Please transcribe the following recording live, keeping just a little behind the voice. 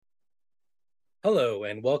Hello,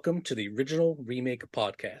 and welcome to the Original Remake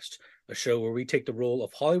Podcast, a show where we take the role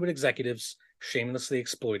of Hollywood executives shamelessly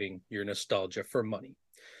exploiting your nostalgia for money.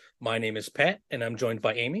 My name is Pat, and I'm joined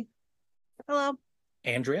by Amy, Hello.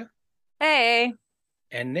 Andrea, Hey.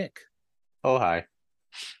 and Nick. Oh, hi.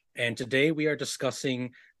 And today we are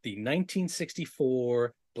discussing the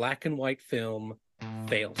 1964 black and white film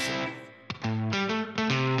Failsafe.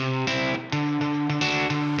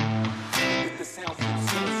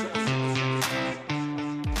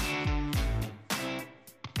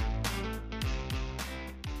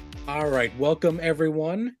 All right, welcome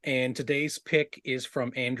everyone. And today's pick is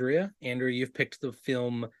from Andrea. Andrea, you've picked the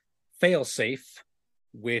film Failsafe,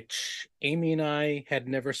 which Amy and I had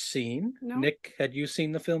never seen. No. Nick, had you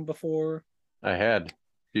seen the film before? I had a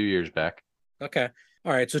few years back. Okay.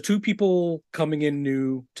 All right, so two people coming in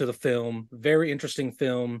new to the film. Very interesting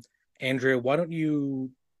film. Andrea, why don't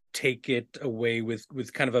you take it away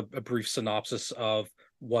with kind of a brief synopsis of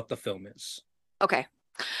what the film is? Okay.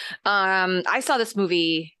 I saw this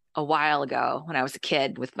movie a while ago when I was a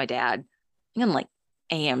kid with my dad, in like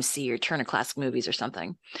AMC or Turner Classic Movies or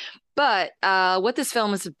something. But what this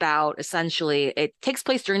film is about, essentially, it takes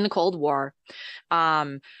place during the Cold War.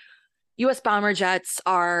 U.S. bomber jets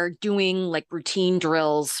are doing like routine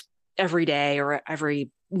drills every day or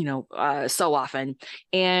every, so often.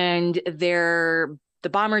 And the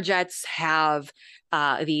bomber jets have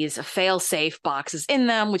these fail-safe boxes in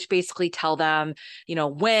them, which basically tell them,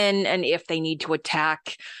 when and if they need to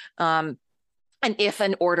attack. And if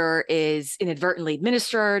an order is inadvertently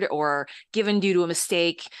administered or given due to a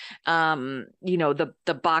mistake, the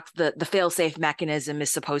fail-safe mechanism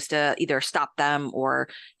is supposed to either stop them or,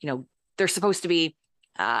 there's supposed to be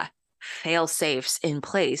fail-safes in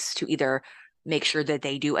place to either make sure that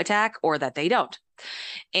they do attack or that they don't.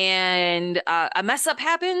 And a mess up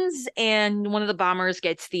happens, and one of the bombers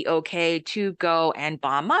gets the okay to go and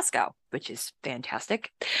bomb Moscow, which is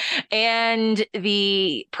fantastic. And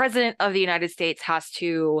the president of the United States has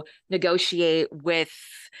to negotiate with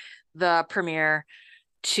the premier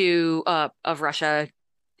of Russia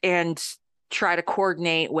and try to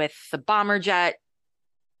coordinate with the bomber jet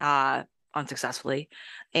unsuccessfully,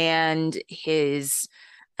 and his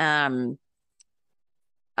man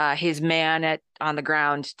on the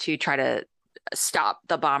ground to try to stop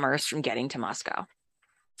the bombers from getting to Moscow.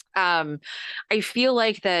 I feel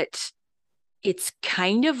like that it's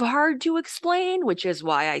kind of hard to explain, which is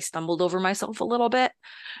why I stumbled over myself a little bit.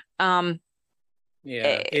 Yeah,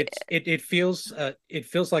 it feels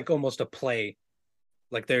like almost a play.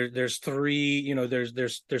 Like there's three,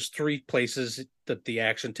 there's three places that the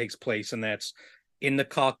action takes place, and that's in the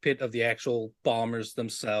cockpit of the actual bombers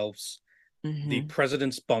themselves, the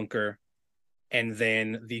president's bunker, and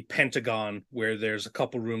then the Pentagon, where there's a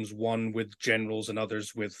couple rooms, one with generals and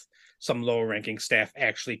others with some lower ranking staff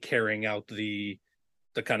actually carrying out the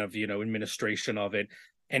kind of, administration of it.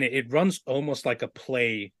 And it runs almost like a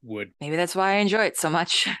play would. Maybe that's why I enjoy it so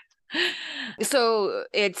much. So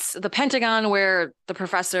it's the Pentagon where the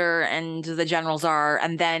professor and the generals are,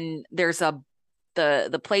 and then there's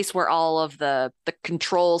the place where all of the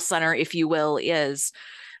control center, if you will, is.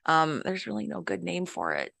 There's really no good name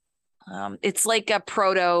for it. It's like a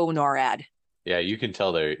proto NORAD. Yeah, you can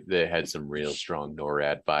tell they had some real strong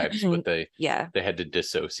NORAD vibes, but they had to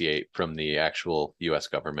dissociate from the actual U.S.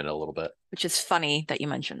 government a little bit. Which is funny that you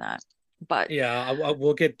mentioned that. But yeah,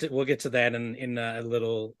 we'll get to that in a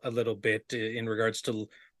little bit in regards to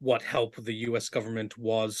what help the U.S. government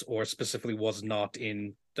was or specifically was not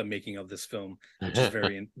in the making of this film, which is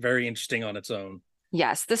very very interesting on its own.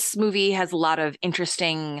 Yes, this movie has a lot of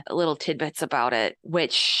interesting little tidbits about it,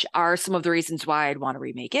 which are some of the reasons why I'd want to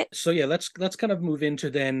remake it. So yeah, let's kind of move into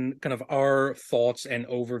then kind of our thoughts and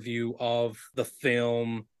overview of the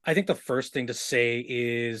film. I think the first thing to say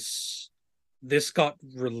is this got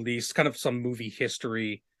released, kind of some movie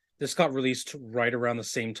history. This got released right around the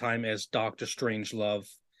same time as Doctor Strangelove.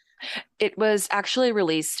 It was actually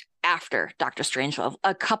released after Doctor Strangelove.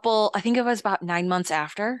 I think it was about 9 months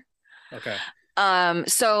after. Okay.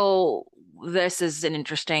 So this is an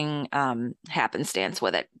interesting happenstance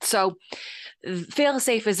with it. So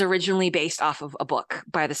Failsafe is originally based off of a book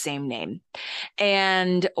by the same name.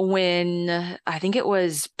 And when I think it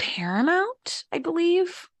was Paramount, I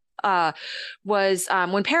believe, was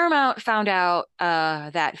when Paramount found out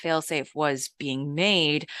that Failsafe was being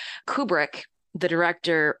made, Kubrick, the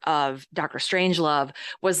director of Doctor Strangelove,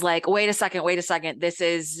 was like, wait a second, this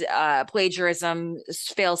is plagiarism.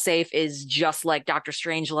 Failsafe is just like Doctor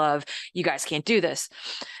Strangelove. You guys can't do this.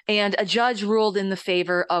 And a judge ruled in the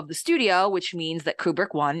favor of the studio, which means that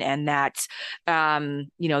Kubrick won and that,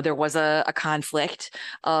 there was a conflict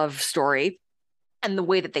of story. And the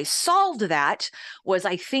way that they solved that was,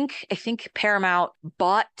 I think Paramount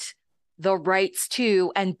bought the rights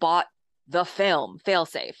to and bought the film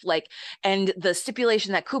Failsafe. Like, and the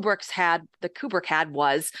stipulation that Kubrick had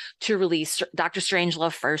was to release Doctor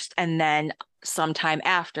Strangelove first, and then sometime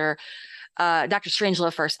after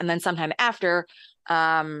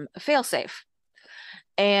Failsafe.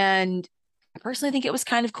 And I personally think it was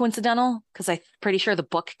kind of coincidental, because I'm pretty sure the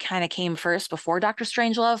book kind of came first before Doctor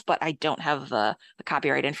Strangelove, but I don't have the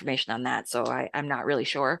copyright information on that, so I'm not really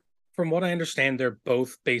sure. From what I understand, they're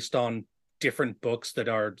both based on different books that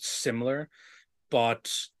are similar,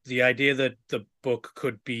 but the idea that the book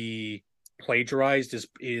could be plagiarized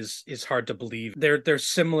is hard to believe. They're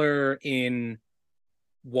similar in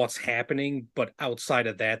what's happening, but outside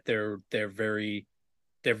of that, they're very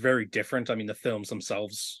different. I mean, the films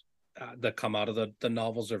themselves that come out of the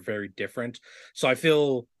novels are very different. So I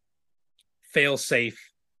feel Failsafe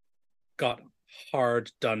got hard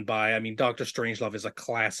done by. I mean, Doctor Strangelove is a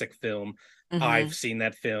classic film. Mm-hmm. I've seen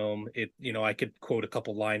that film. I could quote a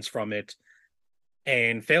couple lines from it.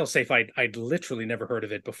 And Failsafe, I'd literally never heard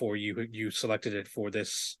of it before you selected it for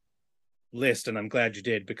this list, and I'm glad you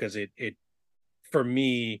did, because it for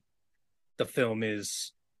me, the film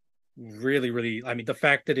is really, really, I mean, the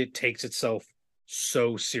fact that it takes itself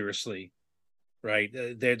so seriously, right?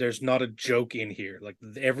 There's not a joke in here. Like,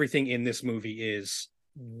 everything in this movie is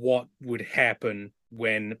what would happen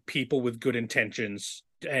when people with good intentions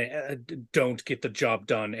don't get the job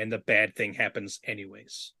done, and the bad thing happens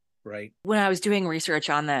anyways. Right. When I was doing research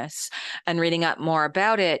on this and reading up more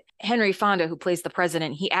about it, Henry Fonda, who plays the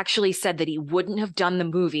president, he actually said that he wouldn't have done the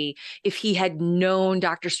movie if he had known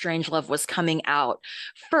Dr. Strangelove was coming out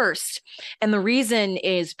first. And the reason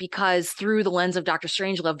is because through the lens of Dr.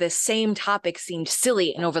 Strangelove, this same topic seemed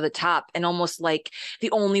silly and over the top, and almost like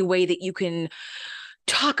the only way that you can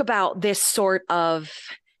talk about this sort of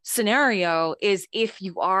scenario is if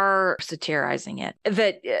you are satirizing it.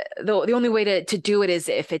 That the only way to do it is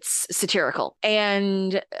if it's satirical.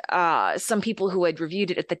 And some people who had reviewed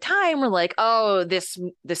it at the time were like, "Oh, this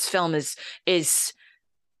film is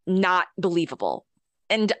not believable."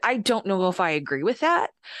 And I don't know if I agree with that,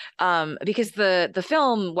 because the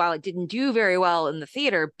film, while it didn't do very well in the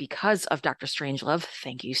theater because of Dr. Strangelove,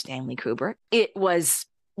 thank you, Stanley Kubrick, it was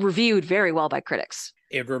reviewed very well by critics.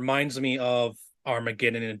 It reminds me of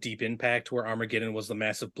Armageddon and Deep Impact, where Armageddon was the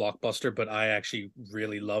massive blockbuster, but I actually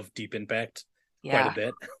really love Deep Impact quite a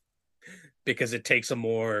bit because it takes a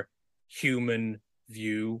more human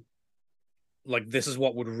view. Like, this is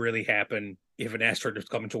what would really happen if an asteroid was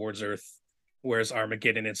coming towards Earth, whereas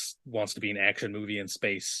Armageddon wants to be an action movie in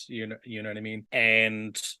space. You know what I mean?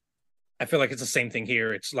 And I feel like it's the same thing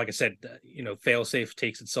here. It's like I said, Failsafe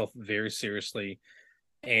takes itself very seriously,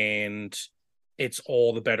 and it's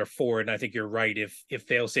all the better for it. And I think you're right. If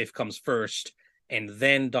Failsafe comes first and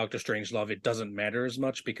then Doctor Strangelove, it doesn't matter as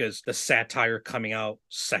much, because the satire coming out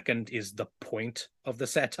second is the point of the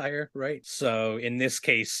satire, right? So in this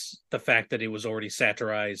case, the fact that it was already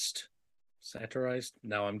satirized.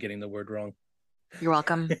 Now I'm getting the word wrong. You're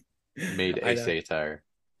welcome. Made a satire.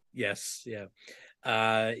 Yes, yeah.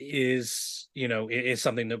 Is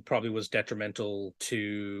something that probably was detrimental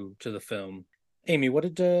to the film. Amy, what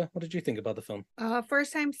did you think about the film?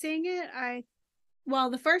 First time seeing it,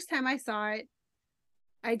 the first time I saw it,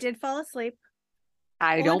 I did fall asleep.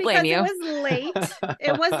 I don't blame you. It was late.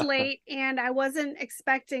 It was late, and I wasn't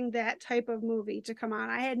expecting that type of movie to come on.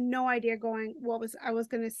 I had no idea I was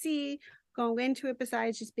going to see going into it,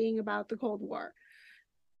 besides just being about the Cold War.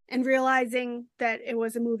 And realizing that it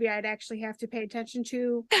was a movie I'd actually have to pay attention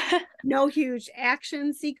to. No huge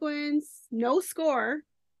action sequence, no score.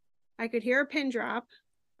 I could hear a pin drop.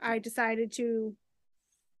 I decided to,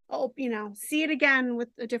 see it again with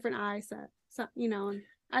a different eye set. So, and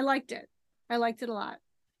I liked it. I liked it a lot.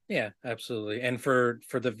 Yeah, absolutely. And for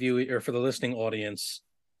the viewing, or for the listening audience,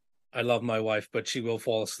 I love my wife, but she will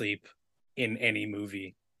fall asleep in any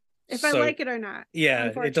movie. If I like it or not. Yeah,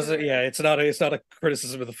 it doesn't. Yeah, it's not a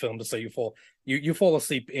criticism of the film to say you fall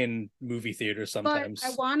asleep in movie theaters sometimes.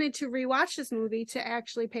 But I wanted to rewatch this movie to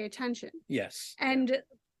actually pay attention. Yes. And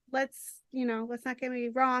let's not get me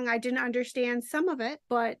wrong, I didn't understand some of it,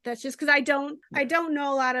 but that's just because I don't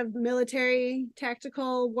know a lot of military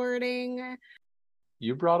tactical wording.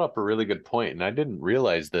 You brought up a really good point, and I didn't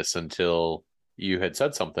realize this until you had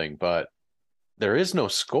said something, but there is no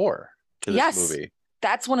score to this movie.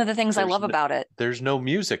 That's one of the things I love about it. There's no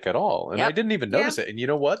music at all. And I didn't even notice it. And you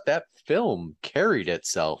know what? That film carried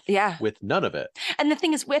itself with none of it. And the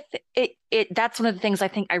thing is, with it, that's one of the things I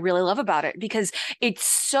think I really love about it, because it's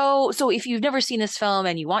so if you've never seen this film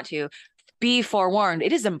and you want to, be forewarned,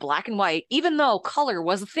 it is in black and white, even though color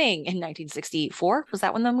was a thing in 1964. Was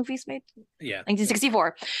that when the movies made? Yeah.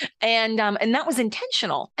 1964. And that was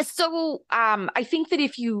intentional. So I think that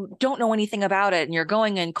if you don't know anything about it and you're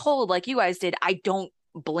going in cold like you guys did, I don't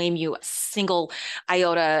blame you a single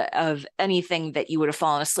iota of anything that you would have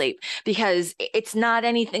fallen asleep, because it's not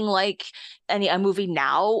anything like a movie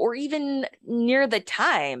now or even near the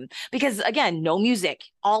time, because again, no music,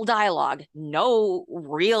 all dialogue, no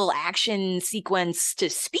real action sequence to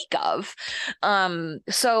speak of.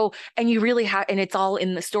 So, and you really have, and it's all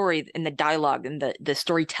in the story, in the dialogue and the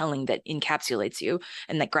storytelling that encapsulates you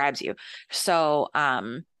and that grabs you. So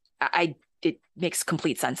it makes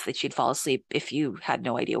complete sense that you'd fall asleep if you had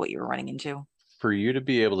no idea what you were running into. For you to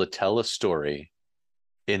be able to tell a story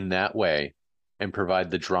in that way and provide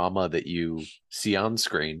the drama that you see on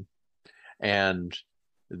screen and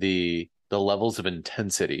the levels of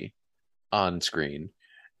intensity on screen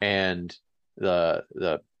and the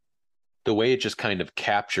way it just kind of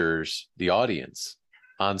captures the audience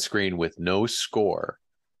on screen with no score,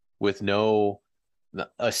 with no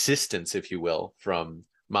assistance, if you will, from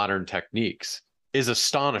modern techniques, is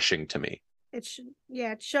astonishing to me.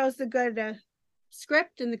 It shows the good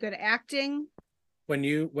script and the good acting. When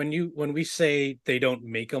we say they don't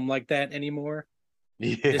make them like that anymore,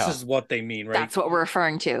 this is what they mean, right? That's what we're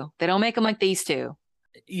referring to. They don't make them like these two.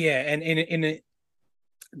 Yeah, and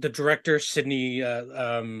the director Sidney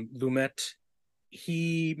Lumet,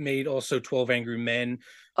 he made also 12 Angry Men,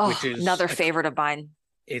 which is another favorite of mine.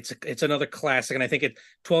 It's another classic, and I think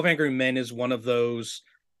 12 Angry Men is one of those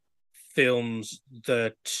films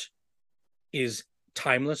that is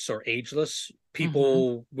timeless or ageless.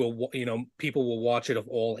 People will watch it of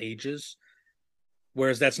all ages,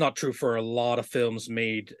 whereas that's not true for a lot of films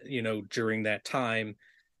made during that time.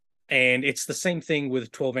 And it's the same thing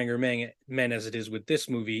with 12 Angry Men as it is with this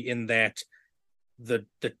movie, in that the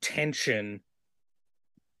tension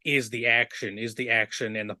is the action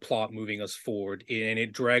and the plot moving us forward, and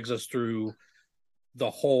it drags us through the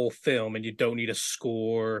whole film, and you don't need a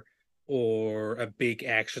score or a big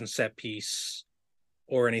action set piece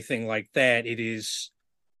or anything like that. It is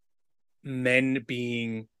men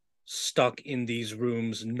being stuck in these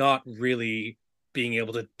rooms, not really being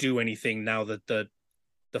able to do anything now that the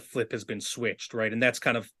flip has been switched, right? And that's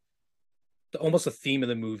kind of almost a theme of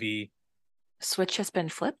the movie. Switch has been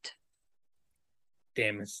flipped?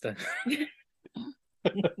 Damn, it's the...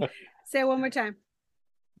 Say it one more time.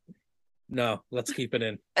 No, let's keep it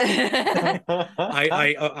in.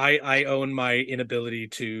 I own my inability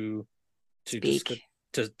to speak.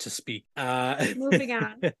 To speak. Moving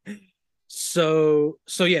on. So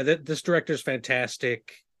yeah, this director is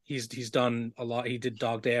fantastic. He's done a lot. He did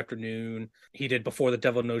Dog Day Afternoon. He did Before the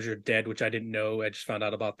Devil Knows You're Dead, which I didn't know. I just found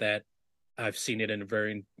out about that. I've seen it and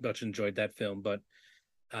very much enjoyed that film. But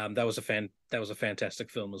that was a fantastic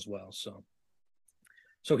film as well.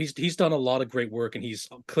 So he's done a lot of great work, and he's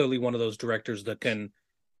clearly one of those directors that can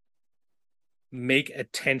make a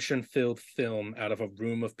tension-filled film out of a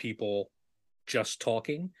room of people just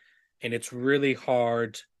talking, and it's really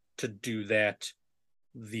hard to do that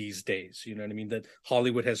these days. You know what I mean? That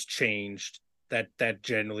Hollywood has changed. That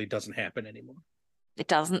generally doesn't happen anymore. It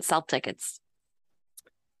doesn't sell tickets.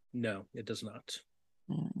 No, it does not.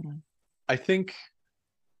 I think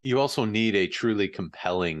you also need a truly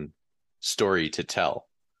compelling story to tell.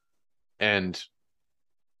 And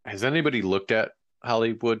has anybody looked at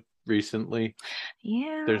Hollywood recently?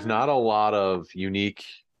 Yeah. There's not a lot of unique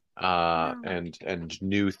and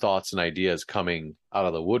new thoughts and ideas coming out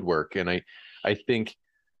of the woodwork. And I think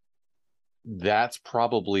that's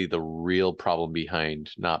probably the real problem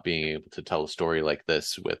behind not being able to tell a story like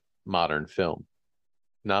this with modern film.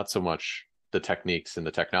 Not so much the techniques and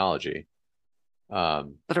the technology. But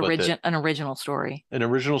an original story. An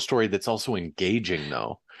original story that's also engaging,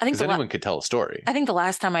 though. I think anyone could tell a story. I think the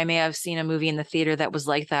last time I may have seen a movie in the theater that was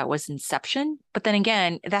like that was Inception. But then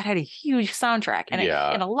again, that had a huge soundtrack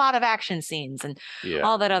and a lot of action scenes and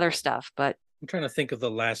all that other stuff. But I'm trying to think of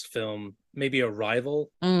the last film, maybe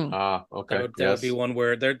Arrival. Okay. That would be one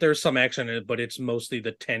where there's some action in it, but it's mostly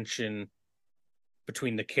the tension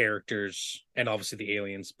between the characters and obviously the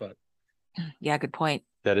aliens. But yeah, good point.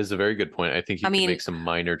 That is a very good point. I think you can make some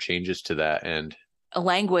minor changes to that, and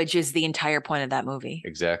language is the entire point of that movie.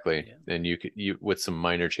 Exactly. Yeah. And you with some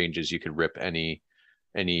minor changes, you could rip any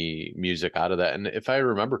music out of that. And if I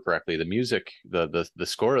remember correctly, the music, the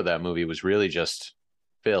score of that movie was really just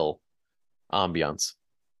fill, ambiance.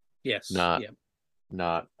 Yes.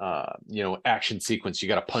 Not action sequence. You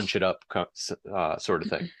got to punch it up, sort of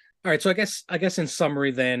thing. All right. So I guess in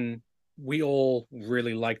summary, then, we all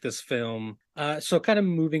really like this film. So kind of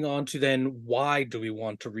moving on to then, why do we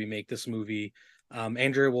want to remake this movie?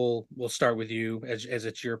 Andrea, we'll start with you as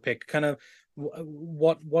it's your pick. Kind of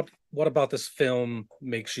what about this film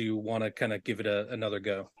makes you want to kind of give it another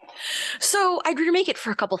go? So I'd remake it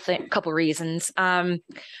for a couple reasons. I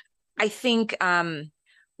think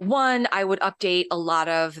one, I would update a lot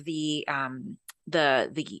of the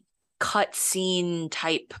cut scene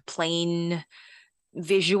type plane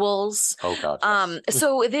visuals. Oh god. Yes.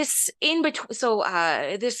 So this in between, so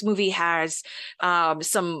this movie has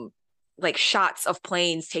some like shots of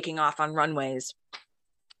planes taking off on runways.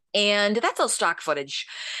 And that's all stock footage.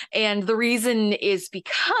 And the reason is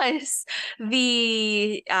because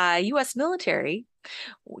the US military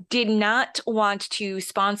did not want to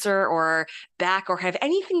sponsor or back or have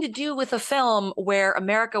anything to do with a film where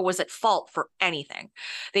America was at fault for anything.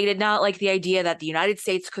 They did not like the idea that the United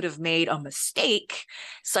States could have made a mistake,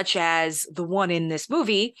 such as the one in this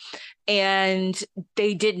movie, and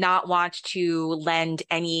they did not want to lend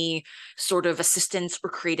any sort of assistance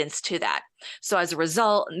or credence to that. So as a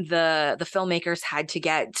result, the filmmakers had to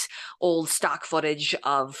get old stock footage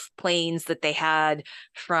of planes that they had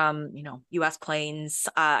from, US planes.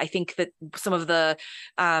 I think that some of the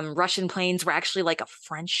Russian planes were actually like a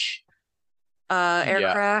French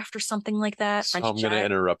aircraft or something like that. So I'm going to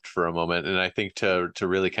interrupt for a moment, and I think to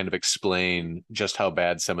really kind of explain just how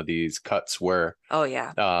bad some of these cuts were. Oh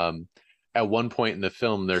yeah. At one point in the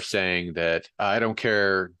film, they're saying that I don't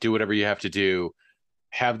care, do whatever you have to do,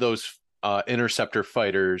 have those interceptor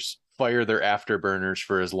fighters fire their afterburners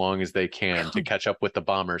for as long as they can to catch up with the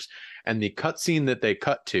bombers. And the cutscene that they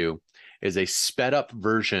cut to is a sped up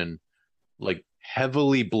version, like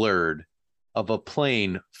heavily blurred, of a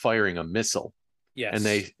plane firing a missile. Yes.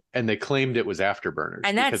 And they claimed it was afterburners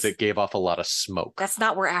and because it gave off a lot of smoke. That's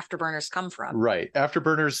not where afterburners come from. Right.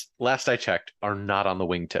 Afterburners, last I checked, are not on the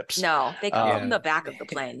wingtips. No, they come from the back of the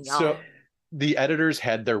plane. Y'all. So the editors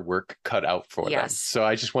had their work cut out for them. So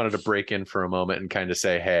I just wanted to break in for a moment and kind of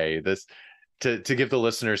say, hey, this to give the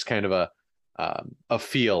listeners kind of a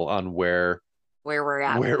feel on where we're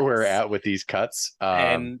at with these cuts.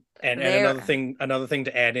 And another thing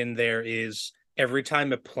to add in there is, every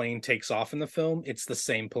time a plane takes off in the film, it's the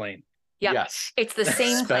same plane. Yeah. Yes. It's the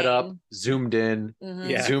same sped plane. up, zoomed in,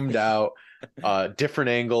 zoomed out, different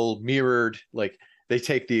angle, mirrored. Like they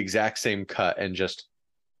take the exact same cut and just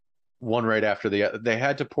one right after the other. They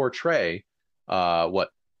had to portray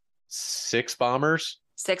six bombers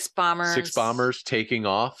taking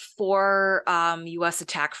off, 4 US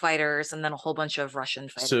attack fighters, and then a whole bunch of Russian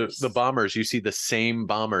fighters. So the bombers, you see the same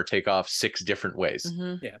bomber take off 6 different ways.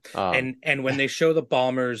 Yeah. And when they show the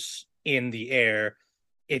bombers in the air,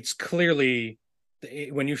 it's clearly,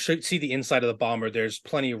 when you see the inside of the bomber, there's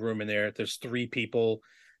plenty of room in there. There's 3 people.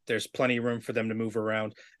 There's plenty of room for them to move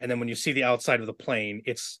around. And then when you see the outside of the plane,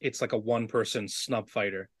 it's like a 1-person snub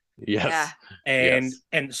fighter. Yes. Yeah.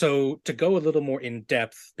 And so to go a little more in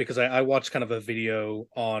depth, because I watched kind of a video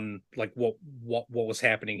on like what was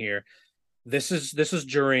happening here. This is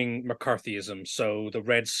during McCarthyism. So the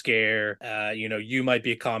Red Scare, you might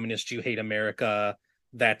be a communist, you hate America,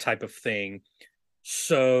 that type of thing.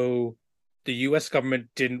 So the US government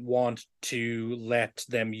didn't want to let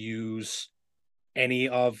them use any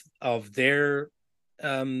of their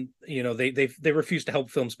they refused to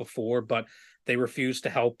help films before, but they refused to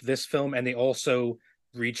help this film, and they also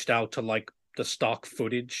reached out to like the stock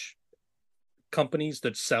footage companies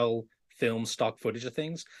that sell film stock footage of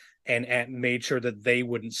things, and made sure that they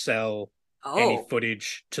wouldn't sell any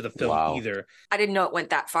footage to the film either. I didn't know it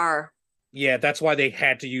went that far. Yeah, that's why they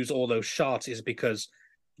had to use all those shots, is because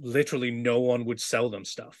literally no one would sell them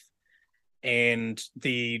stuff. And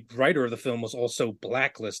the writer of the film was also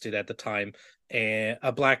blacklisted at the time. And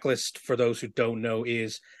a blacklist, for those who don't know,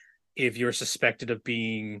 is if you're suspected of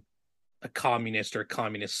being a communist or a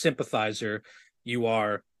communist sympathizer, you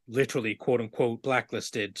are literally, quote unquote,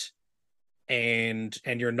 blacklisted, and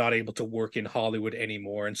you're not able to work in Hollywood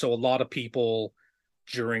anymore. And so a lot of people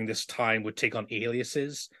during this time would take on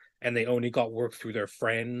aliases, and they only got work through their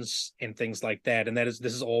friends and things like that. And this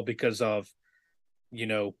is all because of,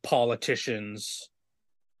 politicians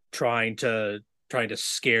trying to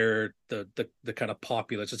scare the kind of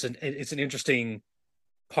populace. It's an interesting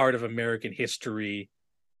part of American history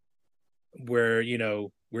where,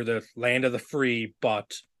 we're the land of the free,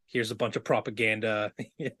 but here's a bunch of propaganda,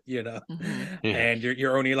 and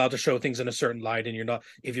you're only allowed to show things in a certain light, and you're not,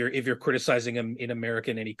 if you're criticizing them in America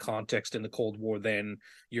in any context in the Cold War, then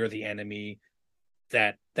you're the enemy,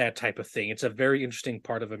 that type of thing. It's a very interesting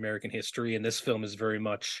part of American history, and this film is very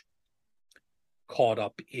much caught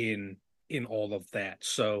up in all of that.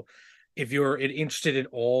 So if you're interested at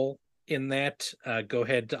all in that, go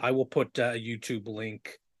ahead. I will put a YouTube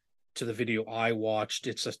link to the video I watched.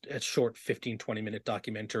 It's a short 15-20 minute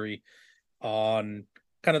documentary on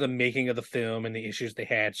kind of the making of the film and the issues they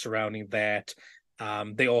had surrounding that.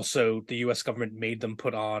 The U.S. government made them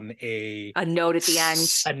put on a note at the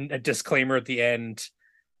end, a disclaimer at the end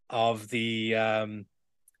of the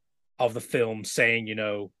film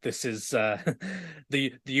saying, this is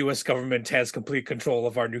the U.S. government has complete control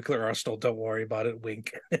of our nuclear arsenal. Don't worry about it.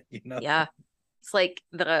 Wink. Yeah, it's like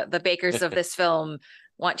the bakers of this film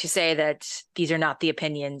want to say that these are not the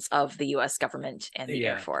opinions of the U.S. government and the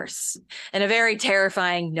Air Force, and a very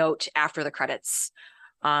terrifying note after the credits.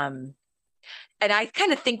 And I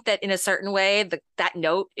kind of think that in a certain way, that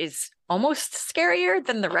note is almost scarier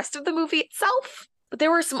than the rest of the movie itself. But there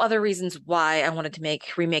were some other reasons why I wanted to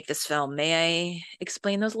remake this film. May I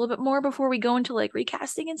explain those a little bit more before we go into like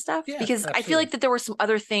recasting and stuff? Yeah, because absolutely. I feel like that there were some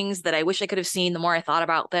other things that I wish I could have seen the more I thought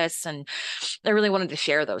about this, and I really wanted to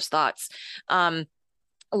share those thoughts.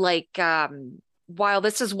 While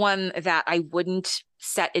this is one that I wouldn't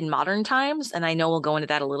set in modern times, and I know we'll go into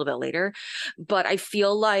that a little bit later, but I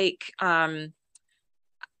feel like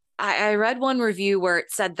I read one review where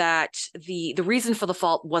it said that the reason for the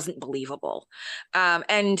fault wasn't believable.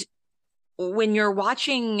 And when you're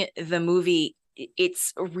watching the movie,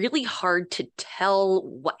 it's really hard to tell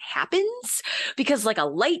what happens, because like a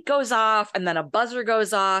light goes off and then a buzzer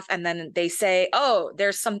goes off and then they say, oh,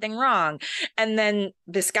 there's something wrong. And then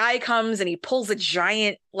this guy comes and he pulls a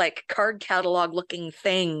giant like card catalog looking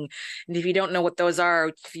thing. And if you don't know what those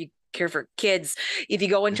are, if you care for kids, if you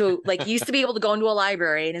go into like you used to be able to go into a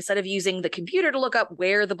library, and instead of using the computer to look up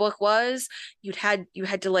where the book was, you had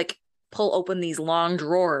to like pull open these long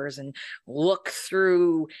drawers and look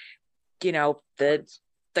through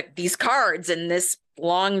these cards in this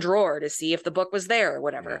long drawer to see if the book was there or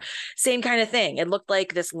whatever. Yeah. Same kind of thing. It looked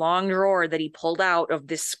like this long drawer that he pulled out of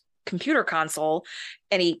this computer console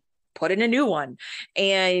and he put in a new one,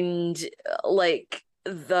 and like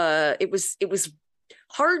it was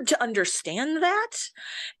hard to understand that.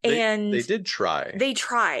 And they did try. They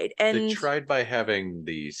tried. And they tried by having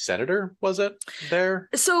the senator, was it there?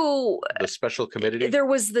 So the special committee. There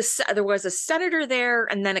was a senator there,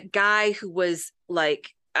 and then a guy who was like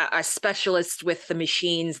a specialist with the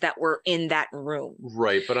machines that were in that room.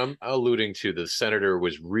 Right, but I'm alluding to the senator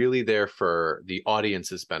was really there for the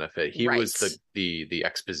audience's benefit. He was the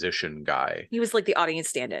exposition guy. He was like the audience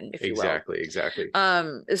stand-in, if you will. Exactly.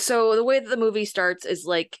 So the way that the movie starts is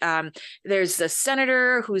like there's a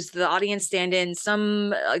senator who's the audience stand-in,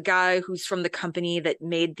 some guy who's from the company that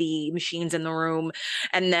made the machines in the room,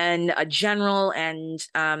 and then a general and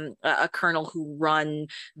a colonel who run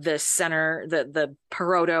the center, the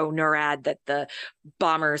proto NORAD that the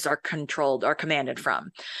bombers are commanded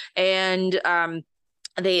from. And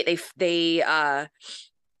they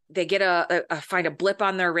get find a blip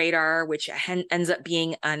on their radar, which ends up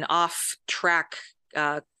being an off-track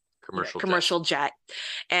commercial jet,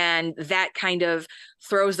 and that kind of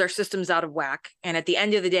throws their systems out of whack. And at the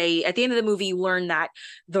end of the movie, you learn that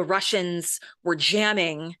the Russians were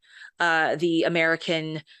jamming the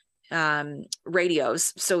American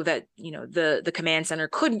radios so that the command center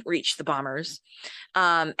couldn't reach the bombers,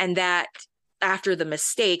 and that after the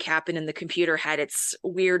mistake happened and the computer had its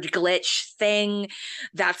weird glitch thing,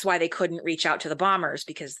 that's why they couldn't reach out to the bombers,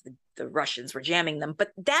 because the Russians were jamming them.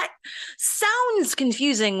 But that sounds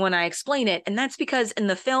confusing when I explain it, and that's because in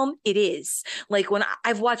the film it is. Like when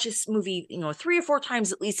I've watched this movie 3 or 4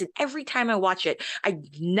 times at least, and every time I watch it I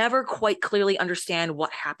never quite clearly understand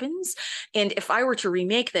what happens. And if I were to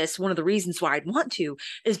remake this, one of the reasons why I'd want to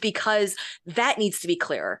is because that needs to be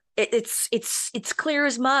clearer. It's clear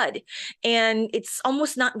as mud, and it's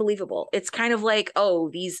almost not believable. It's kind of like, oh,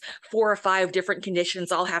 these 4 or 5 different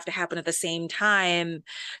conditions all have to happen at the same time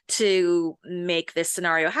to make this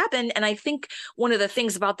scenario happen. And I think one of the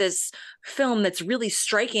things about this film that's really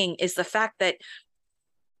striking is the fact that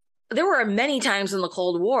there were many times in the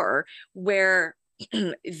Cold War where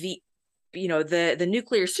the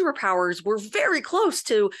nuclear superpowers were very close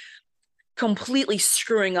to completely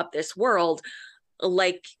screwing up this world,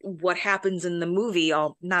 like what happens in the movie,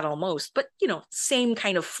 not almost, but same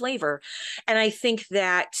kind of flavor. And I think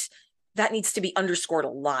that needs to be underscored a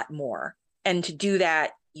lot more. And to do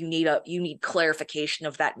that, you need clarification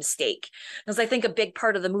of that mistake. Because I think a big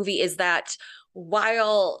part of the movie is that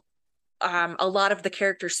while a lot of the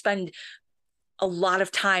characters spend a lot of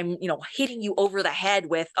time, hitting you over the head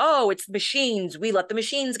with, oh, it's machines, we let the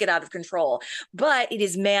machines get out of control. But it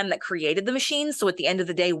is man that created the machines. So at the end of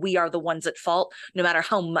the day, we are the ones at fault, no matter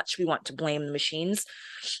how much we want to blame the machines.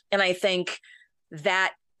 And I think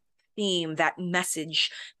that theme, that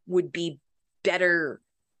message would be better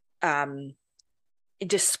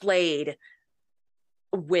displayed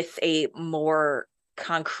with a more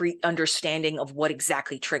concrete understanding of what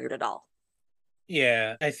exactly triggered it all.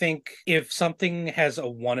 Yeah, I think if something has a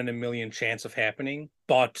 1 in a million chance of happening,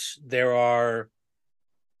 but there are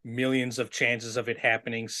millions of chances of it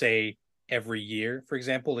happening, say, every year, for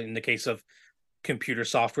example, in the case of computer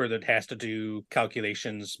software that has to do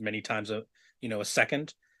calculations many times a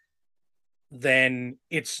second, then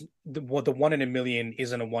it's the 1 in a million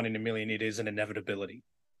isn't a 1 in a million, it is an inevitability.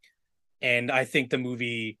 And I think the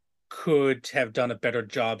movie could have done a better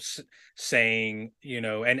job saying,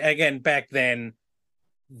 and again, back then,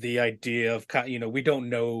 the idea of, we don't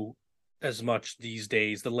know as much these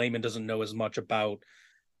days. The layman doesn't know as much about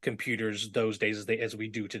computers those days as we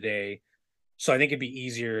do today. So I think it'd be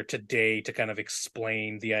easier today to kind of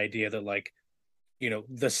explain the idea that, like,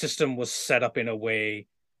 the system was set up in a way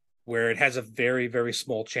where it has a very, very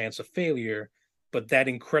small chance of failure, but that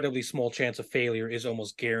incredibly small chance of failure is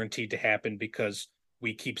almost guaranteed to happen because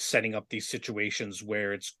we keep setting up these situations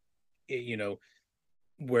where it's,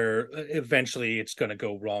 where eventually it's going to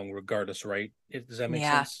go wrong regardless, right? Does that make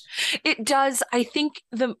sense? It does. I think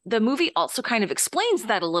the movie also kind of explains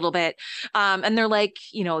that a little bit. And they're like,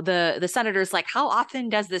 the senator's like, how often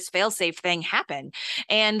does this failsafe thing happen?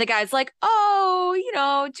 And the guy's like,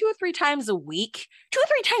 oh, 2 or 3 times a week. 2 or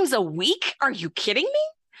 3 times a week? Are you kidding me?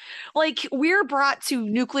 Like, we're brought to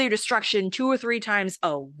nuclear destruction 2 or 3 times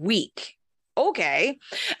a week. Okay.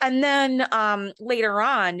 And then later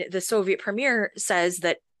on, the Soviet premier says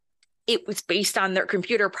that it was based on their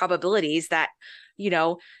computer probabilities that,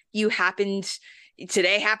 today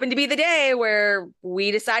happened to be the day where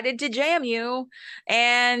we decided to jam you.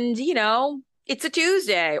 And, it's a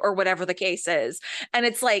Tuesday or whatever the case is. And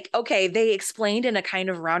it's like, okay, they explained in a kind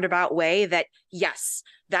of roundabout way that, yes,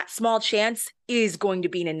 that small chance is going to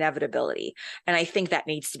be an inevitability. And I think that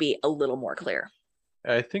needs to be a little more clear.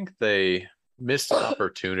 I think they missed an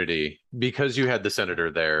opportunity because you had the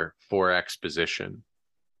senator there for exposition.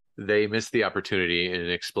 They missed the opportunity in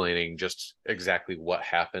explaining just exactly what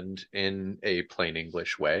happened in a plain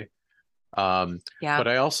English way. But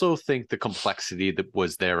I also think the complexity that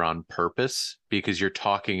was there on purpose, because you're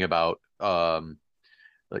talking about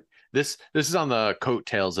like this is on the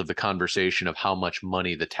coattails of the conversation of how much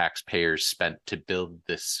money the taxpayers spent to build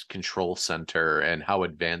this control center and how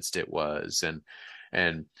advanced it was,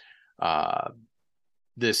 and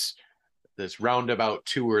this roundabout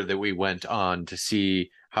tour that we went on to see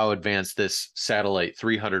how advanced this satellite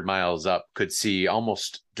 300 miles up could see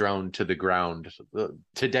almost drone to the ground,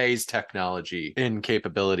 today's technology and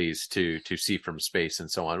capabilities to see from space and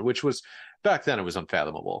so on, which was back then it was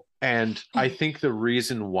unfathomable. And I think the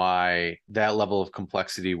reason why that level of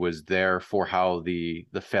complexity was there for how the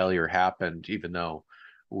failure happened, even though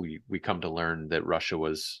we come to learn that Russia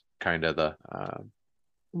was kind of the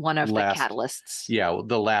one of the catalysts. Yeah,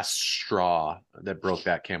 the last straw that broke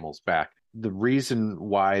that camel's back. The reason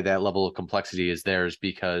why that level of complexity is there is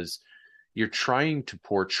because you're trying to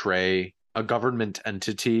portray a government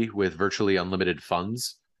entity with virtually unlimited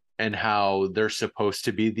funds and how they're supposed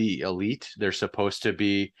to be the elite. They're supposed to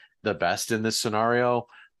be the best in this scenario.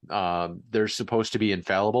 They're supposed to be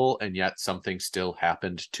infallible, and yet something still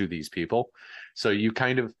happened to these people. So you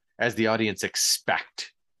kind of, as the audience,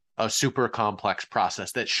 expect a super complex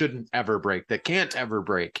process that shouldn't ever break, that can't ever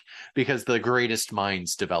break, because the greatest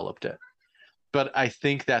minds developed it. But I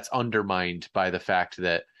think that's undermined by the fact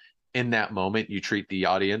that in that moment, you treat the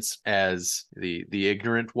audience as the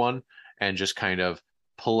ignorant one and just kind of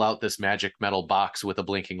pull out this magic metal box with a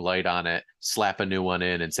blinking light on it, slap a new one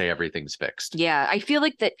in, and say everything's fixed. Yeah, I feel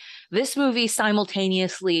like that this movie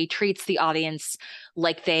simultaneously treats the audience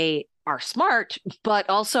like they are smart, but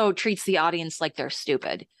also treats the audience like they're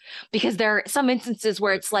stupid. Because there are some instances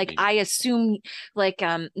where it's like, I assume, like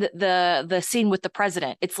the scene with the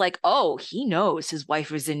president, it's like, oh, he knows his wife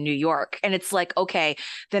was in New York. And it's like, okay,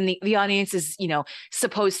 then the audience is,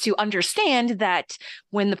 supposed to understand that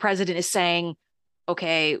when the president is saying,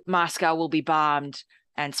 okay, Moscow will be bombed,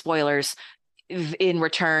 and spoilers, in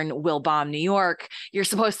return will bomb New York, you're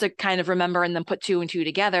supposed to kind of remember and then put 2 and 2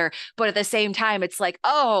 together. But at the same time, it's like,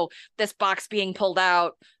 oh, this box being pulled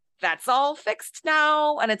out, that's all fixed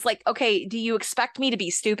now. And it's like, okay, do you expect me to be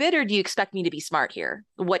stupid or do you expect me to be smart here?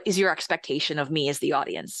 What is your expectation of me as the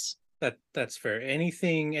audience? That's fair.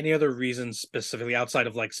 Any other reasons specifically outside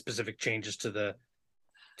of like specific changes to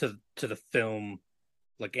the film,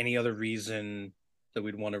 like any other reason that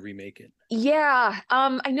we'd want to remake it. Yeah.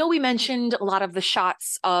 I know we mentioned a lot of the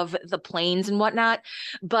shots of the planes and whatnot,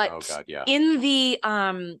 but Oh God, yeah. in the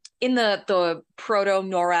proto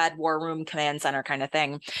NORAD War Room Command Center kind of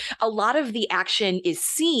thing, a lot of the action is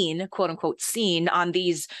seen, quote unquote, seen on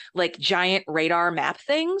these like giant radar map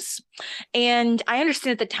things. And I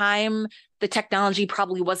understand at the time the technology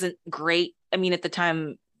probably wasn't great. I mean, at the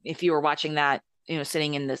time, if you were watching that,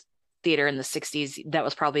 sitting in this theater in the 60s, that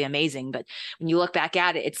was probably amazing. But when you look back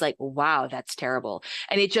at it, it's like, wow, that's terrible.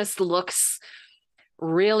 And it just looks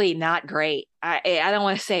really not great. I don't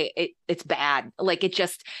want to say it's bad. Like it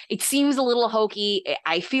seems a little hokey.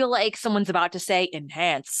 I feel like someone's about to say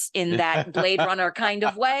enhance in that Blade Runner kind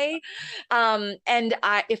of way. And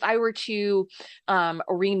if I were to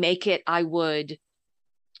remake it, I would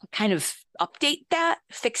kind of update that,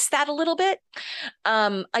 fix that a little bit.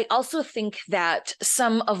 I also think that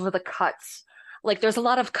some of the cuts, like there's a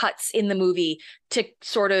lot of cuts in the movie to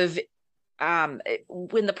sort of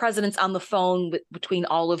when the president's on the phone between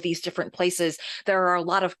all of these different places, there are a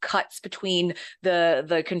lot of cuts between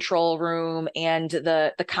the control room and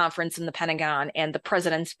the conference in the Pentagon and the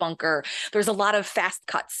president's bunker. There's a lot of fast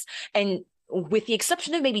cuts, and with the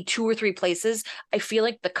exception of maybe 2 or 3 places, I feel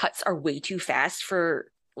like the cuts are way too fast for.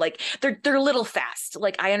 Like they're a little fast.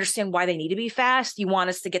 Like I understand why they need to be fast. You want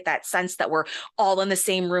us to get that sense that we're all in the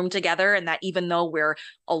same room together, and that even though we're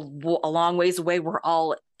a long ways away, we're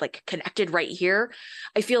all like connected right here.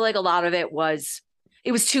 I feel like a lot of it was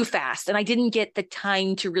too fast, and I didn't get the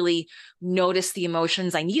time to really notice the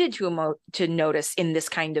emotions I needed to notice in this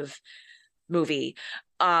kind of movie.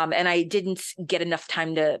 And I didn't get enough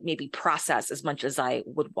time to maybe process as much as I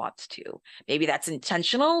would want to. Maybe that's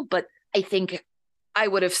intentional, but I think I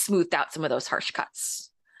would have smoothed out some of those harsh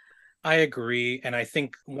cuts. I agree, and I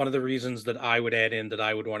think one of the reasons that I would add in that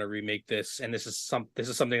I would want to remake this, and this is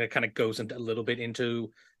something that kind of goes into a little bit into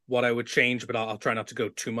what I would change, but I'll try not to go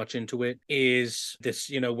too much into it, is this,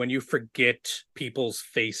 when you forget people's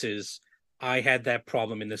faces. I had that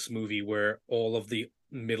problem in this movie where all of the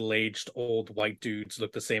middle-aged old white dudes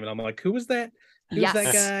look the same, and I'm like, who was that? Who's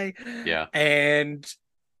that guy? Yeah. And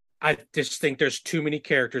I just think there's too many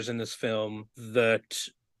characters in this film that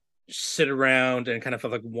sit around and kind of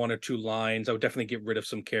have like 1 or 2 lines. I would definitely get rid of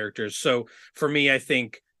some characters. So for me, I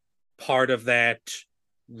think part of the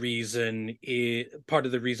reason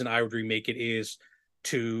I would remake it is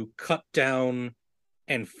to cut down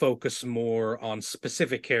and focus more on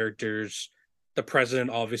specific characters. The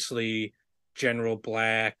president, obviously, General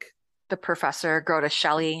Black, the professor, Grota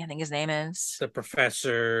Shelley, I think his name is. The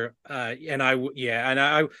professor, and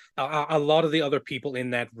a lot of the other people in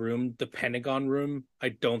that room, the Pentagon room, I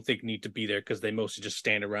don't think need to be there because they mostly just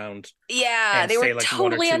stand around. Yeah, they were like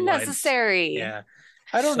totally unnecessary. Lines. Yeah.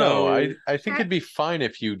 I don't know. I think it'd be fine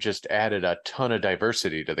if you just added a ton of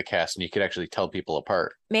diversity to the cast and you could actually tell people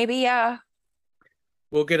apart. Maybe, yeah.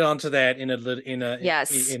 We'll get onto that in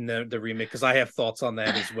yes. in the remake, because I have thoughts on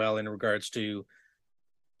that as well in regards to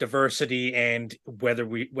diversity and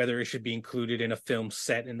whether it should be included in a film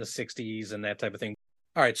set in the 60s and that type of thing.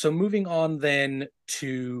 All right, so moving on then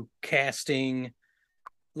to casting.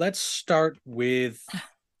 Let's start with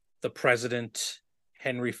the president,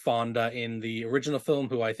 Henry Fonda, in the original film,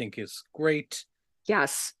 who I think is great.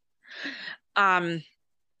 Yes. You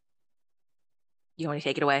want to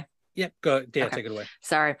take it away? Yep, go. Yeah, okay. Take it away.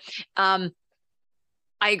 Sorry.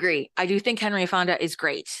 I agree. I do think Henry Fonda is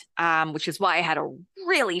great, which is why I had a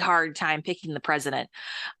really hard time picking the president.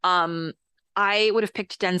 I would have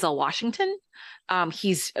picked Denzel Washington.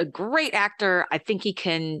 He's a great actor. I think he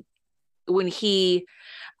can, when he,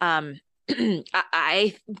 I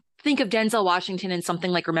think of Denzel Washington in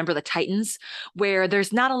something like Remember the Titans, where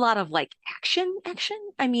there's not a lot of like action.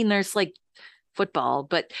 I mean, there's like football,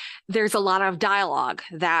 but there's a lot of dialogue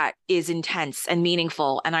that is intense and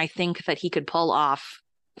meaningful. And I think that he could pull off,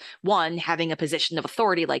 1, having a position of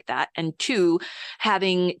authority like that, and 2,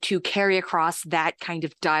 having to carry across that kind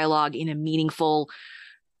of dialogue in a meaningful,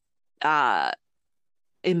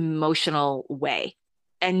 emotional way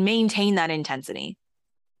and maintain that intensity.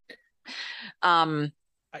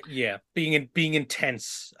 Yeah, being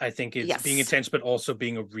intense, I think, is being intense, but also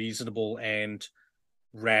being a reasonable and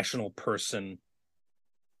rational person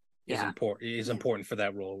is important for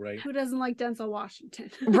that role, right? Who doesn't like Denzel Washington?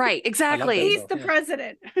 Right, exactly. He's the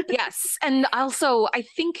president. Yes, and also I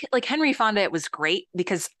think like Henry Fonda, it was great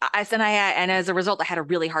because as a result, I had a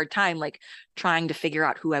really hard time like trying to figure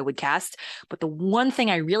out who I would cast. But the one thing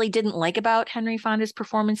I really didn't like about Henry Fonda's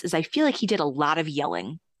performance is I feel like he did a lot of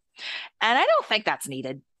yelling, and I don't think that's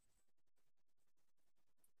needed.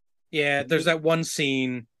 Yeah, there's that one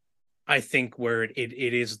scene I think where it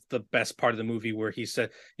is the best part of the movie where he said,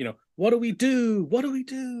 what do we do? What do we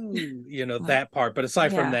do? That part. But aside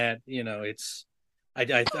from Yeah. that, it's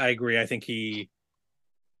I agree. I think he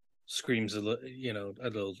screams a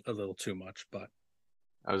little too much, but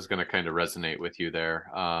I was going to kind of resonate with you there.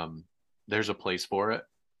 There's a place for it.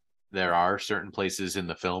 There are certain places in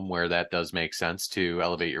the film where that does make sense to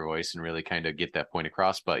elevate your voice and really kind of get that point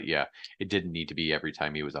across. But yeah, it didn't need to be every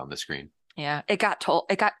time he was on the screen. Yeah, it's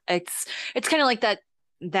kind of like that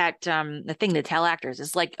the thing to tell actors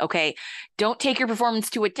is like, okay, don't take your performance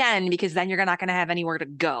to a 10 because then you're not going to have anywhere to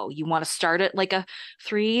go. You want to start at like a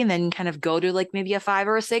 3 and then kind of go to like maybe a 5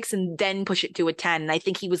 or a 6 and then push it to a 10. And I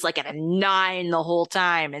think he was like at a 9 the whole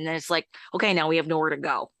time, and then it's like, okay, now we have nowhere to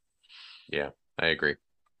go. Yeah, I agree.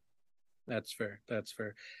 That's fair.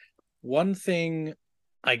 One thing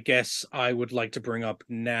I guess I would like to bring up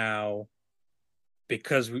now,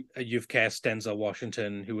 because you've cast Denzel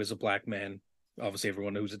Washington, who is a black man. Obviously,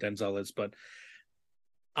 everyone knows who Denzel is, but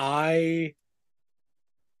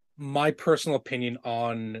my personal opinion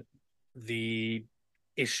on the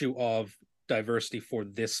issue of diversity for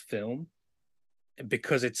this film,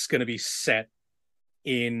 because it's going to be set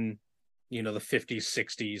in, the 50s,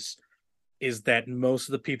 60s, is that most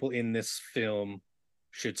of the people in this film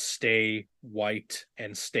should stay white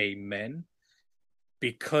and stay men,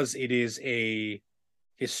 because it is a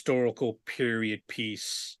historical period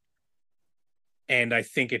piece, and I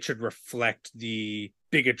think it should reflect the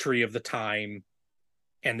bigotry of the time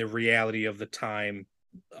and the reality of the time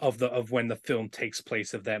of when the film takes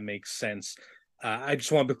place, if that makes sense. I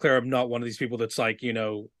just want to be clear, I'm not one of these people that's like,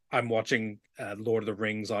 I'm watching Lord of the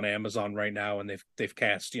Rings on Amazon right now, and they've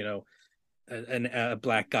cast a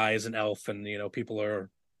black guy as an elf, and people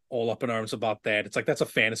are all up in arms about that. It's like, that's a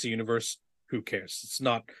fantasy universe. Who cares? It's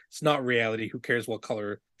not reality. Who cares what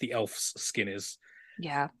color the elf's skin is?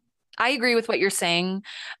 Yeah. I agree with what you're saying.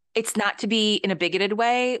 It's not to be in a bigoted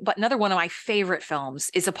way, but another one of my favorite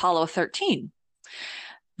films is Apollo 13.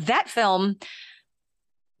 That film,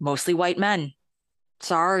 mostly white men.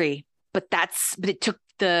 Sorry, but it took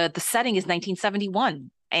the setting is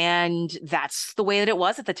 1971, and that's the way that it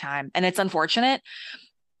was at the time, and it's unfortunate.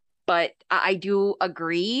 But I do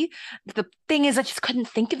agree. The thing is, I just couldn't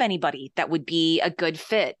think of anybody that would be a good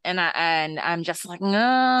fit, and I'm just like,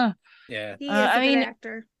 nah. Yeah, he is a I good mean,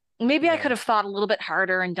 actor. maybe I Yeah. could have thought a little bit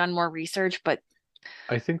harder and done more research, but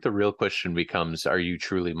I think the real question becomes, are you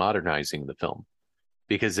truly modernizing the film?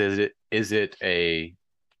 Because is it a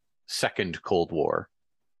second Cold War?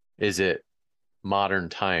 Is it modern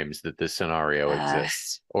times that this scenario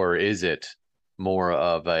exists? Or is it more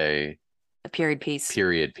of a period piece.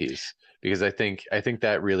 period piece? Because I think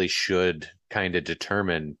that really should kind of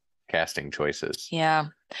determine casting choices. Yeah.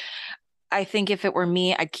 I think if it were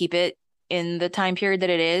me, I'd keep it in the time period that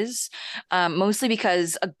it is, mostly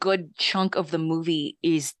because a good chunk of the movie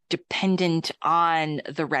is dependent on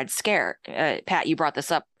the Red Scare. Pat, you brought this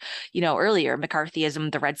up, earlier,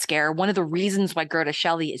 McCarthyism, the Red Scare. One of the reasons why Gerda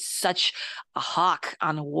Shelley is such a hawk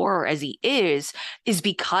on war as he is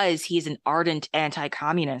because he is an ardent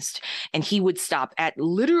anti-communist, and he would stop at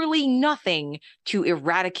literally nothing to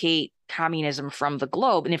eradicate communism from the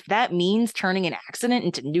globe. And if that means turning an accident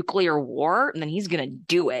into nuclear war, then he's going to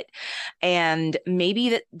do it. And maybe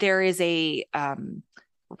that there is a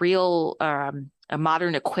real a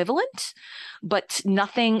modern equivalent, but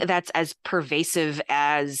nothing that's as pervasive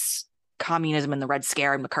as communism and the Red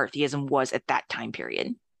Scare and McCarthyism was at that time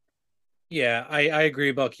period. Yeah, I agree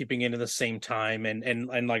about keeping it in the same time,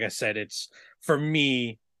 and like I said, it's, for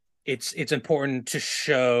me, it's important to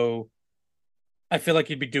show. I feel like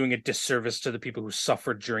you'd be doing a disservice to the people who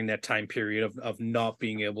suffered during that time period of not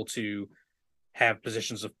being able to have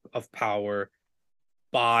positions of power,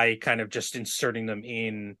 by kind of just inserting them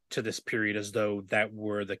in to this period as though that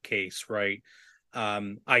were the case, right?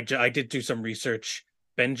 I did do some research.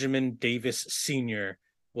 Benjamin Davis Sr.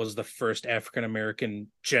 was the first African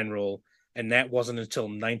American general, and that wasn't until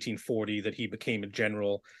 1940 that he became a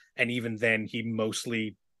general. And even then, he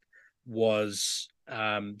mostly was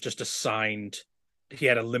just assigned. He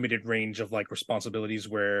had a limited range of like responsibilities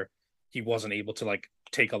where he wasn't able to like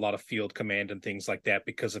take a lot of field command and things like that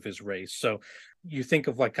because of his race. So you think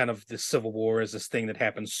of like kind of the Civil War as this thing that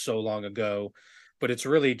happened so long ago, but it's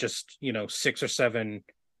really just 6 or 7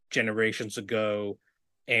 generations ago.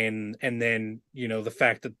 And then the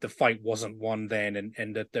fact that the fight wasn't won then,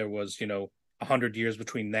 and that there was 100 years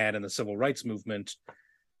between that and the civil rights movement.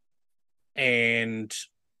 And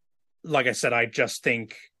like I said, I just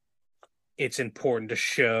think it's important to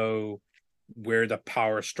show where the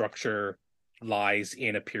power structure lies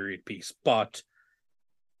in a period piece. But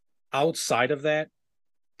outside of that,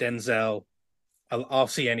 Denzel. I'll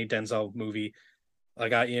see any Denzel movie.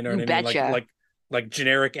 Like you know You what I mean? betcha. Like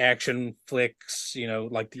generic action flicks,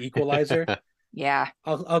 like The Equalizer. Yeah.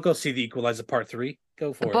 I'll go see The Equalizer Part 3. Go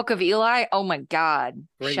The for it. Book of Eli. Oh my God.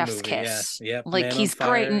 Great Chef's movie. Yeah. kiss. Yep. Like Man on he's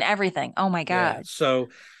great in Fire. everything. Oh my Yeah. God.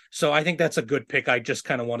 So I think that's a good pick. I just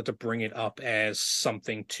kind of wanted to bring it up as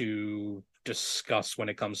something to discuss when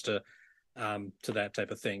it comes to that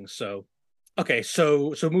type of thing. So okay,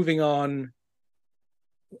 so moving on,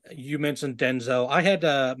 you mentioned Denzel. I had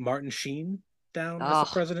Martin Sheen down as the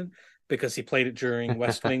Oh, president because he played it during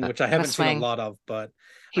West Wing, which I haven't West seen a Wing. lot of, but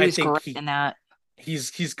He I was think great in that.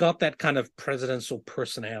 he's got that kind of presidential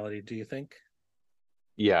personality. Do you think?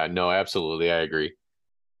 Yeah, no, absolutely. I agree.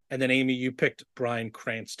 And then Amy, you picked Bryan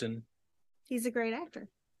Cranston. He's a great actor.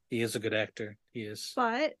 He is a good actor. He is.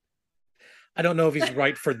 But I don't know if he's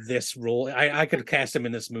right for this role. I could cast him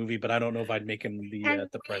in this movie, but I don't know if I'd make him and the we had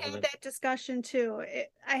president. that discussion too.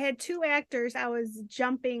 I had two actors. I was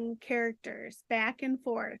jumping characters back and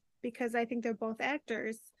forth because I think they're both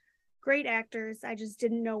actors, great actors. I just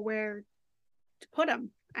didn't know where to put them.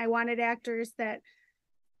 I wanted actors that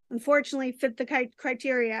unfortunately fit the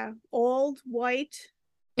criteria: old, white,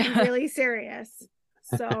 and really serious.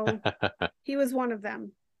 So he was one of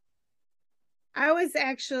them. I was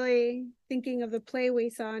actually thinking of the play we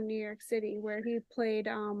saw in New York City where he played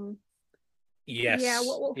Yes. yeah,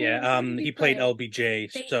 who did he played play?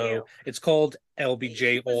 LBJ. Thank So you. it's called He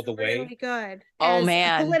LBJ All was the Way. really good Oh, as a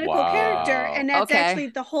man. political character, Wow. and that's Okay. actually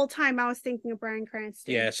the whole time I was thinking of Bryan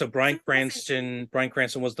Cranston. Yeah, so Bryan He wasn't-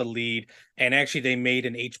 Cranston was the lead, and actually they made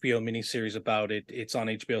an HBO miniseries about it. It's on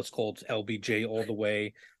HBO. It's called LBJ All the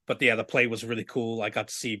Way. But yeah, the play was really cool. I got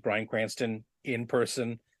to see Bryan Cranston in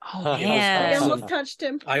person. Oh It was I man. awesome. almost touched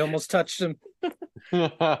him. I almost touched him.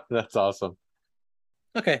 That's awesome.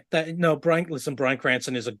 Okay, Bryan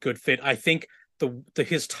Cranston is a good fit. I think the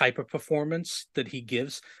his type of performance that he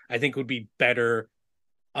gives, I think would be better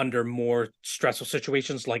under more stressful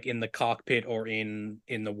situations, like in the cockpit or in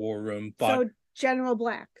the war room. But So General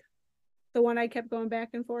Black, the one I kept going back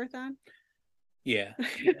and forth on. yeah,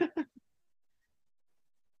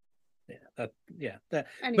 that.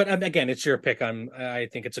 Anyway. But again, it's your pick. I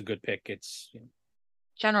think it's a good pick. It's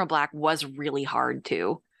General Black was really hard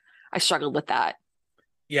too. I struggled with that.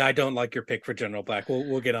 yeah. I don't like your pick for General Black.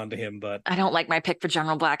 We'll get on to him, but I don't like my pick for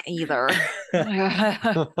General Black either.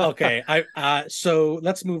 okay. So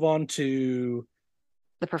let's move on to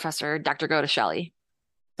The professor, Dr. Gotticelli.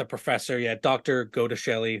 the professor. Yeah, Dr.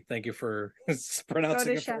 Gotticelli. Thank you for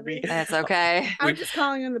pronouncing it for me. Gotticelli. That's okay. I'm just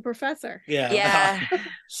calling him the professor. Yeah. Yeah.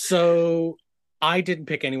 So I didn't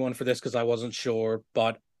pick anyone for this because I wasn't sure.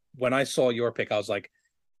 But when I saw your pick, I was like,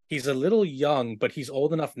 he's a little young, but he's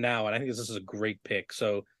old enough now. And I think this is a great pick.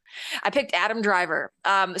 So I picked Adam Driver.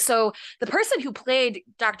 So the person who played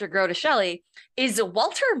Dr. Gotticelli is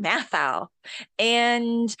Walter Matthau.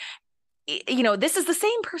 And this is the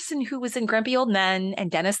same person who was in Grumpy Old Men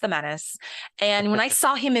and Dennis the Menace. And when I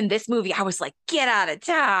saw him in this movie, I was like, get out of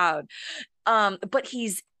town. But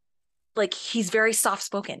he's very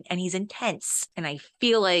soft-spoken and he's intense. And I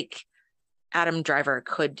feel like Adam Driver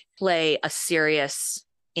could play a serious,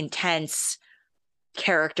 intense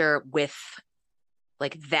character with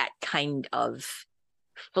like that kind of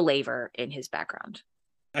flavor in his background.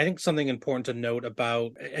 I think something important to note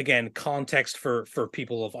about, again, context for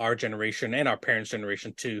people of our generation and our parents'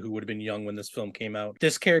 generation too, who would have been young when this film came out.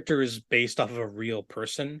 This character is based off of a real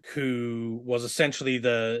person who was essentially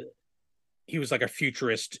he was like a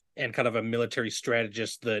futurist and kind of a military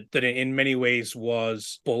strategist that in many ways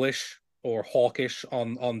was bullish or hawkish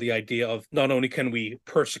on the idea of not only can we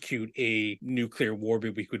persecute a nuclear war,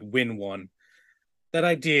 but we could win one. That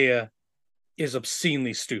idea is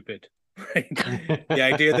obscenely stupid. Right? The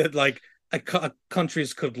idea that like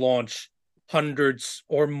countries could launch hundreds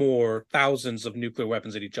or more thousands of nuclear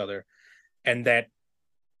weapons at each other, and that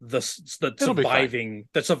the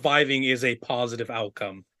surviving is a positive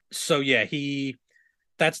outcome. So yeah,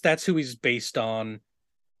 that's who he's based on,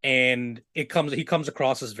 and he comes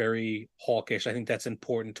across as very hawkish. I think that's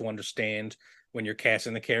important to understand when you're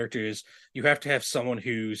casting the characters. You have to have someone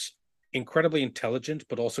who's incredibly intelligent,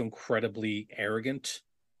 but also incredibly arrogant.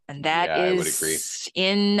 And that I would agree.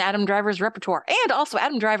 in Adam Driver's repertoire. And also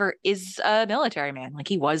Adam Driver is a military man. Like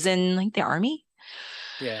he was in like the army.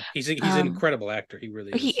 Yeah, he's an incredible actor. He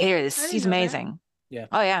really is. He is. He's amazing. That. Yeah.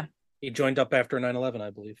 Oh yeah. He joined up after 9/11, I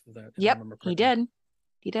believe. Yep, he did.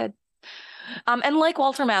 He did. And like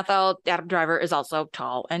Walter Matthau, Adam Driver is also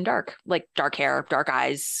tall and dark, like dark hair, dark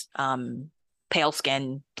eyes, pale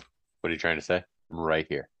skin. What are you trying to say? Right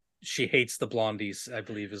here. She hates the blondies, I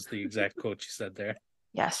believe is the exact quote she said there.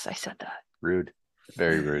 Yes, I said that. Rude.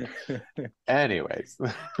 Very rude. Anyways.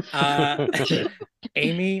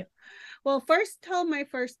 Amy, Well, first tell my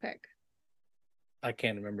first pick, I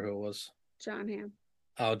can't remember who it was. John Hamm.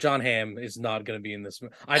 Oh, John Hamm is not going to be in this.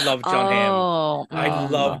 I love John Hamm. Oh, I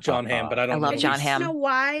love mm. John Hamm, but I I don't love know. John You Hamm. know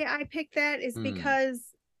why I picked that is Hmm. because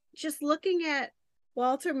just looking at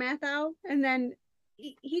Walter Matthau, and then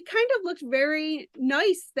he kind of looked very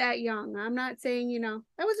nice that young. I'm not saying,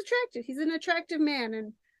 I was attracted. He's an attractive man,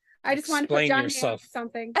 and I just want to put Explain John Hamm yourself. in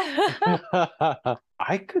something.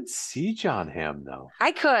 I could see John Hamm though.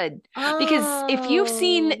 I could, because if you've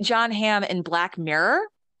seen John Hamm in Black Mirror,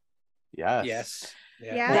 Yes. Yes.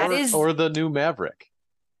 Yeah. That is- or the new Maverick.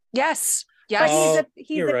 yes, But yes. Oh,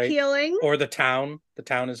 he's you're right. appealing. Or The Town. The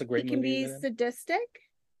Town is a He great can movie. be he's in. sadistic,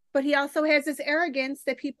 but he also has this arrogance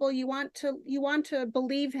that people you want to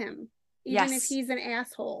believe him, even if Yes. he's an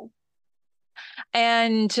asshole.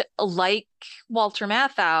 And like Walter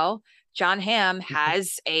Matthau, John Hamm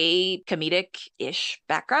has a comedic-ish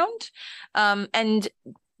background. And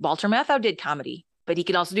Walter Matthau did comedy, but he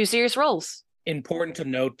could also do serious roles. Important to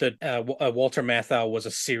note that Walter Matthau was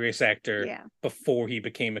a serious actor Yeah. before he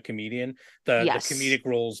became a comedian. The Yes. comedic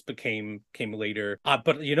roles came later.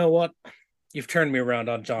 But you know what? You've turned me around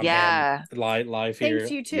on John Yeah. Hamm live here.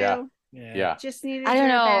 Thanks, you too. Yeah. Yeah. Yeah. Just needed I to don't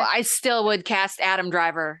hear know. that. I still would cast Adam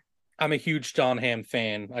Driver. I'm a huge John Hamm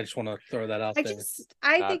fan. I just want to throw that out there.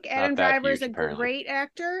 I Not- think not Adam that Driver is huge, a apparently. great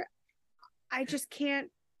actor. I just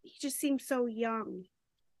can't. He just seems so young.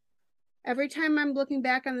 Every time I'm looking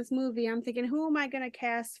back on this movie, I'm thinking, who am I going to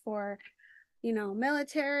cast for,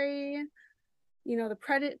 military,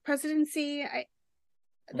 the presidency?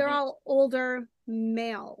 They're Mhm. all older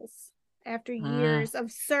males after years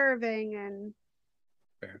of serving, and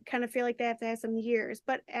Fair. kind of feel like they have to have some years.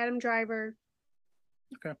 But Adam Driver,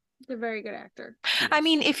 Okay. he's a very good actor. I Yes.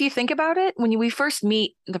 mean, if you think about it, when we first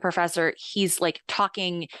meet the professor, he's like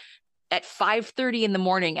talking at 5:30 in the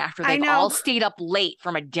morning after I they've know. all stayed up late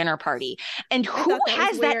from a dinner party. And I who thought that was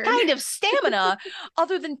has that weird. kind of stamina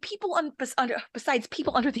other than people besides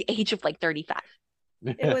people under the age of like 35?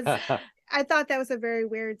 I thought that was a very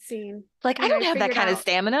weird scene. Like, I when don't I have that figured kind of out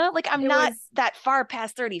stamina. Like, I'm it not was- that far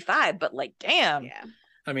past 35, but like, damn. Yeah.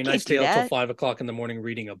 I mean, I Can't stay do out till that. 5 o'clock in the morning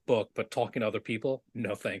reading a book, but talking to other people,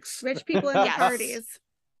 no thanks. Rich people in the Yes. parties.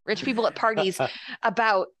 Rich people at parties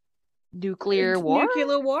about nuclear war.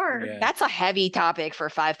 Nuclear war. Yeah. That's a heavy topic for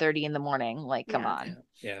 5:30 in the morning. Like, come Yeah. on.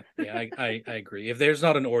 Yeah, I agree. If there's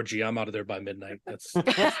not an orgy, I'm out of there by midnight. That's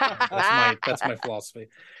my philosophy.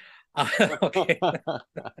 Okay.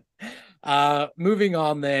 Moving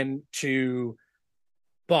on then to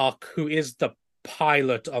Buck, who is the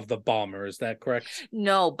pilot of the bomber. Is that correct?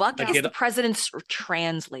 No, Buck I is get the it. president's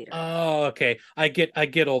translator. Oh, okay. I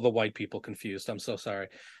get all the white people confused. I'm so sorry.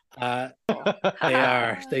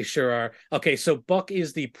 They sure are. Okay, so Buck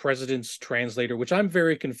is the president's translator, which I'm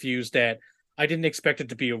very confused at. I didn't expect it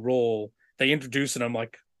to be a role. They introduce it, I'm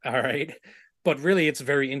like, all right. But really, it's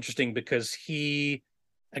very interesting because he,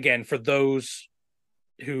 again, for those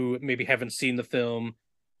who maybe haven't seen the film,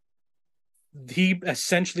 he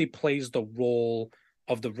essentially plays the role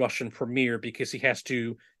of the Russian premier because he has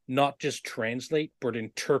to not just translate, but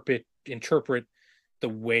interpret the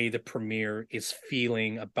way the premier is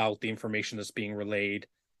feeling about the information that's being relayed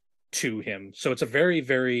to him. So it's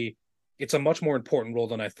a it's a much more important role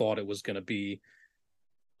than I thought it was going to be.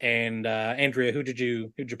 And Andrea, who did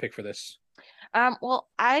you pick for this? Well,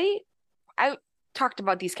 I talked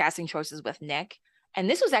about these casting choices with Nick, and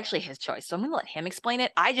this was actually his choice. So I'm going to let him explain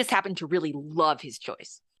it. I just happen to really love his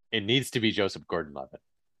choice. It needs to be Joseph Gordon-Levitt.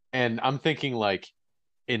 And I'm thinking like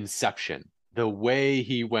Inception, the way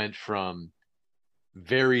he went from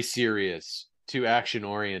very serious to action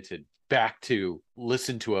oriented back to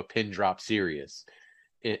listen to a pin drop serious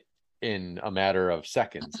in a matter of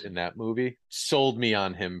seconds in that movie sold me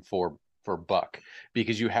on him for Buck,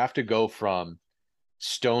 because you have to go from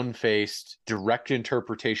stone-faced direct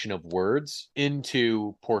interpretation of words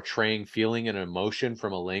into portraying feeling and emotion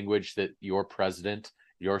from a language that your president,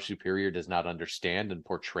 your superior, does not understand, and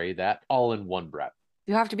portray that all in one breath.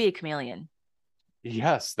 You have to be a chameleon.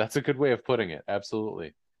 Yes, that's a good way of putting it.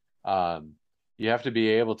 Absolutely. You have to be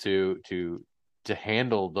able to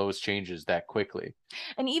handle those changes that quickly.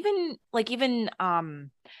 And even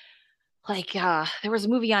there was a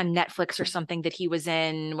movie on Netflix or something that he was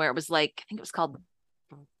in where it was like, I think it was called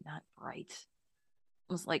not Bright.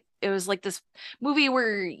 it was like this movie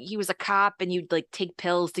where he was a cop and you'd like take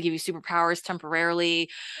pills to give you superpowers temporarily.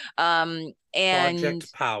 And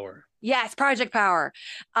Project Power. yes, Project Power.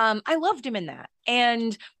 I loved him in that.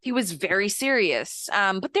 And he was very serious.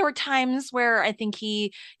 But there were times where I think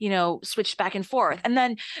he, switched back and forth. And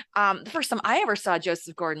then the first time I ever saw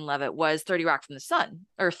Joseph Gordon-Levitt was 30 Rock from the Sun,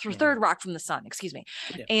 or Third Rock from the Sun, excuse me.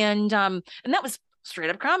 Yeah. And that was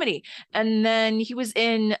straight up comedy. And then he was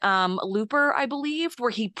in Looper, I believe,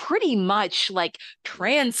 where he pretty much like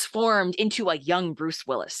transformed into a young Bruce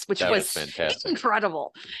Willis, which That was fantastic.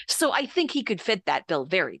 incredible. So I think he could fit that bill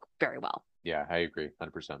very, very well. Yeah, I agree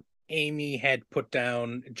 100%. Amy had put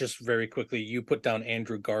down, just very quickly, you put down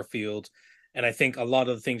Andrew Garfield. And I think a lot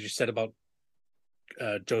of the things you said about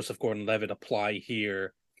Joseph Gordon-Levitt apply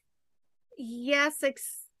here. Yes,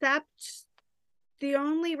 except the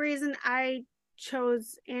only reason I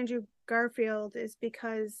chose Andrew Garfield is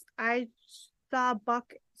because I saw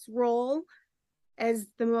Buck's role as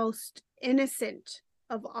the most innocent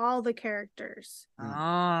of all the characters. Oh.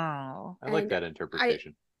 I like that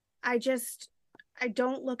interpretation. I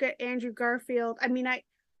don't look at Andrew Garfield. I mean, I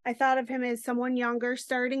thought of him as someone younger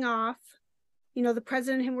starting off. The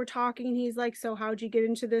president and him were talking, and he's like, so how'd you get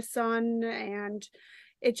into this, son? And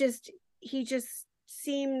he just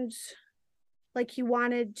seemed like he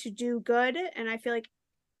wanted to do good. And I feel like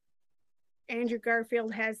Andrew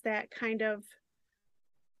Garfield has that kind of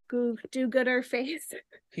do-gooder face.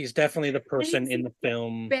 He's definitely the person in the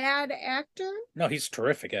film. Bad actor? No, he's a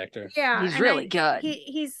terrific actor. Yeah. He's really good.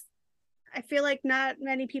 I feel like not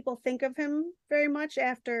many people think of him very much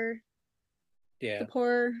after the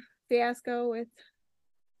poor fiasco with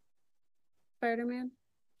Spider-Man.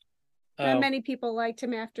 Not many people liked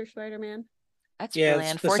him after Spider-Man. That's really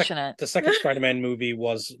unfortunate. The second Spider-Man movie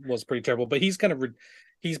was pretty terrible, but he's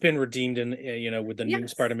he's been redeemed in with the new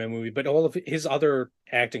Spider-Man movie. But all of his other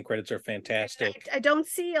acting credits are fantastic. I don't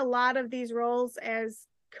see a lot of these roles as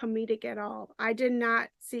comedic at all. I did not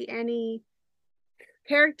see any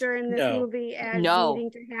character in this movie as needing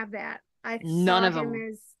to have that. I saw him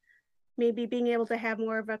as maybe being able to have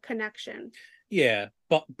more of a connection. Yeah,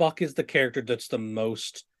 but Buck is the character that's the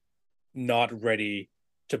most not ready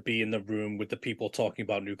to be in the room with the people talking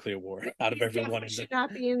about nuclear war out of everyone. Should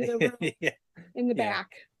not be in the room in the back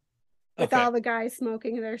with all the guys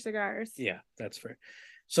smoking their cigars. Yeah, that's fair.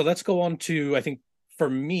 So let's go on to, I think, for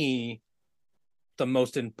me, the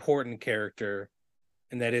most important character,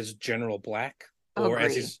 and that is General Black, or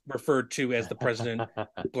as he's referred to as the President,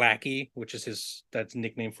 Blackie, which is that's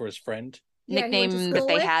nickname for his friend. Nickname that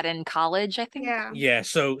they had in college, I think. Yeah.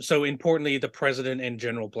 So importantly, the President and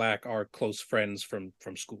General Black are close friends from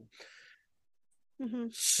school. Mm-hmm.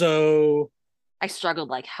 So I struggled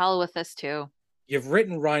like hell with this too. You've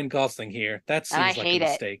written Ryan Gosling here. That seems like a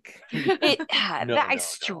mistake. I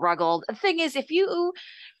struggled. The thing is, if you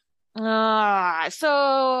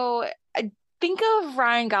so think of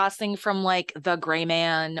Ryan Gosling from like The Gray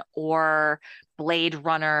Man or Blade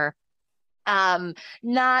Runner.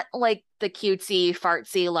 Not like the cutesy,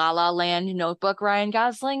 fartsy La La Land Notebook Ryan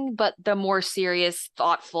Gosling, but the more serious,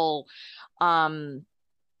 thoughtful.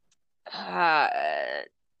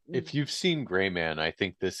 If you've seen Gray Man, I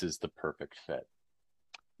think this is the perfect fit.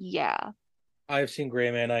 Yeah. I've seen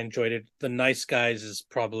Gray Man. I enjoyed it. The Nice Guys is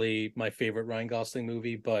probably my favorite Ryan Gosling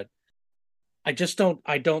movie, but I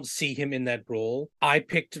don't see him in that role. I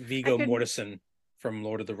picked Viggo Mortensen from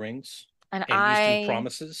Lord of the Rings. And I Eastern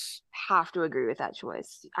Promises. Have to agree with that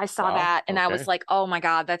choice. I saw that and I was like, oh my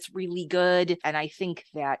God, that's really good. And I think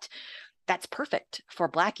that's perfect for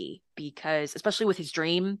Blackie, because especially with his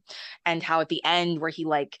dream and how at the end where he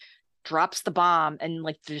like drops the bomb and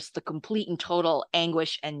like just the complete and total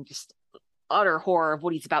anguish and just utter horror of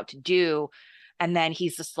what he's about to do. And then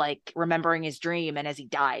he's just like remembering his dream. And as he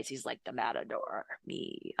dies, he's like, the Matador,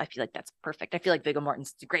 me. I feel like that's perfect. I feel like Viggo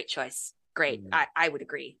Mortensen's a great choice. Great. I would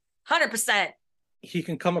agree. 100%. He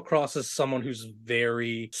can come across as someone who's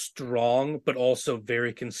very strong, but also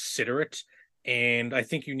very considerate. And I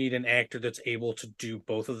think you need an actor that's able to do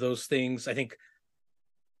both of those things. I think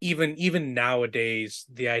even nowadays,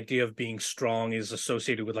 the idea of being strong is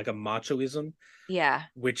associated with like a machoism. Yeah.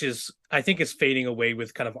 Which is, I think, is fading away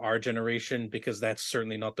with kind of our generation, because that's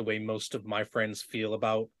certainly not the way most of my friends feel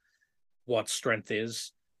about what strength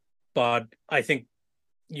is. But I think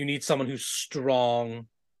you need someone who's strong,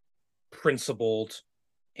 principled,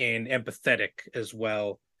 and empathetic as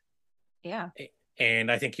well. Yeah.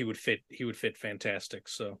 And I think he would fit fantastic.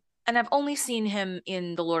 So, and I've only seen him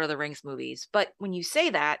in the Lord of the Rings movies, but when you say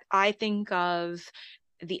that, I think of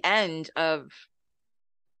the end of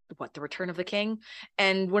what, The Return of the King?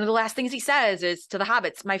 And one of the last things he says is to the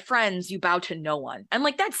hobbits, "My friends, you bow to no one." And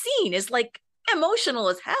like that scene is like emotional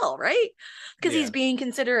as hell, right? Because he's being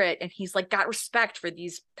considerate and he's like got respect for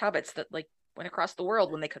these hobbits that like went across the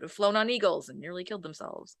world when they could have flown on eagles and nearly killed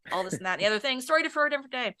themselves. All this and that and the other thing. Story for a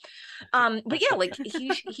different day. But yeah, like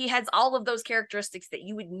he has all of those characteristics that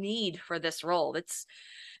you would need for this role. It's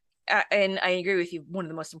and I agree with you, one of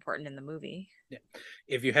the most important in the movie. Yeah.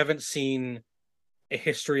 If you haven't seen A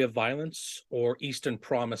History of Violence or Eastern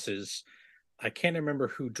Promises, I can't remember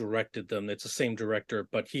who directed them. It's the same director,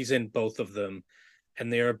 but he's in both of them.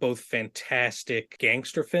 And they are both fantastic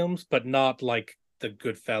gangster films, but not like the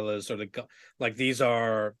Goodfellas or like these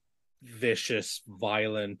are vicious,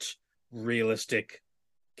 violent, realistic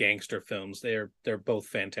gangster films. They're both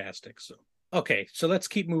fantastic. So okay, so let's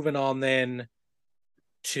keep moving on then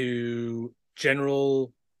to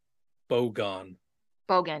General Bogan.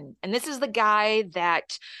 And this is the guy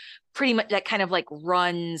that pretty much that kind of like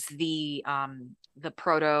runs the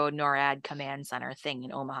proto NORAD command center thing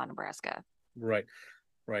in Omaha, Nebraska. Right.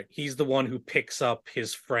 He's the one who picks up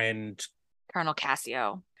his friend Colonel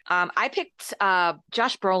Cassio. I picked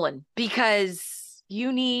Josh Brolin because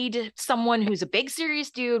you need someone who's a big,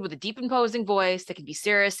 serious dude with a deep, imposing voice that can be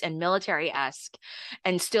serious and military-esque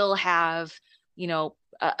and still have, you know,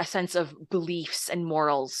 a sense of beliefs and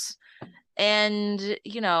morals. And,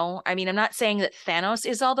 you know, I mean, I'm not saying that Thanos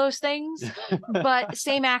is all those things, but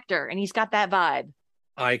same actor, and he's got that vibe.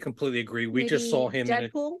 I completely agree. We just saw him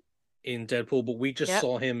in Deadpool, but we just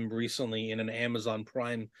saw him recently in an Amazon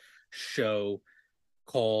Prime show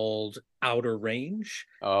called Outer Range.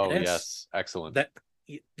 Oh, yes. Excellent.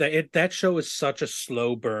 That show is such a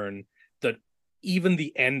slow burn that even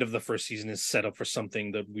the end of the first season is set up for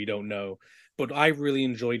something that we don't know. But I really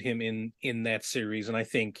enjoyed him in that series, and I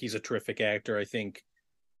think he's a terrific actor. I think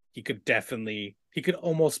he could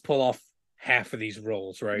almost pull off half of these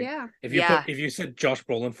roles, right? Yeah. If you said Josh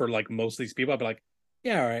Brolin for like most of these people, I'd be like,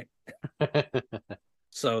 yeah, all right.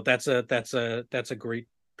 So that's a great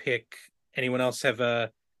pick. Anyone else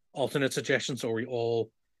have alternate suggestions, or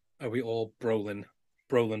are we all Brolin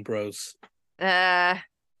bros?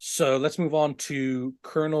 So let's move on to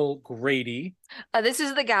Colonel Grady. This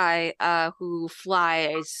is the guy who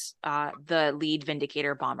flies the lead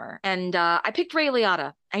Vindicator bomber. And I picked Ray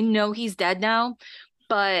Liotta. I know he's dead now,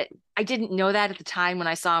 but I didn't know that at the time when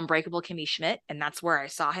I saw Unbreakable Kimmy Schmidt, and that's where I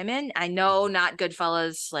saw him in. I know not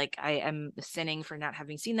Goodfellas, like I am sinning for not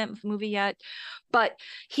having seen that movie yet, but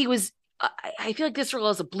he was I feel like this role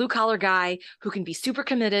is a blue collar guy who can be super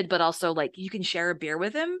committed, but also like you can share a beer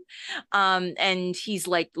with him. And he's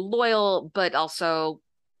like loyal, but also,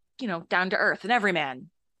 you know, down to earth and everyman.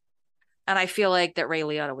 And I feel like that Ray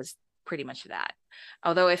Liotta was pretty much that.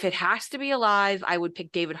 Although if it has to be alive, I would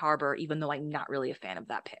pick David Harbour, even though I'm not really a fan of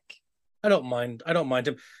that pick. I don't mind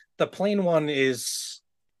him. The plain one is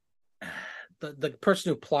the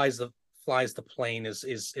person who flies the plane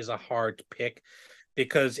is a hard pick.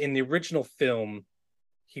 Because in the original film,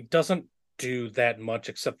 he doesn't do that much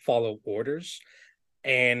except follow orders.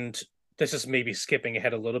 And this is maybe skipping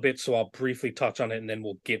ahead a little bit, so I'll briefly touch on it and then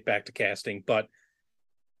we'll get back to casting. But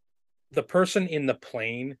the person in the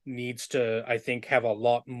plane needs to, I think, have a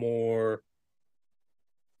lot more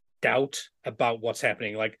doubt about what's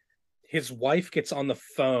happening. Like, his wife gets on the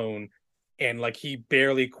phone and like he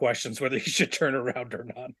barely questions whether he should turn around or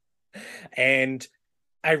not. And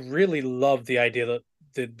I really love the idea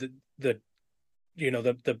that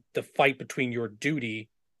the fight between your duty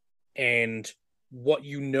and what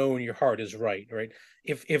you know in your heart is right.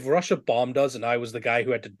 If Russia bombed us and I was the guy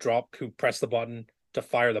who pressed the button to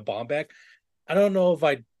fire the bomb back, I don't know if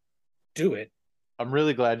I'd do it. I'm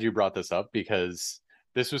really glad you brought this up because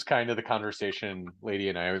this was kind of the conversation Lady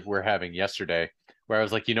and I were having yesterday, where I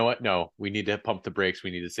was like, you know what? No, we need to pump the brakes.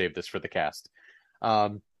 We need to save this for the cast.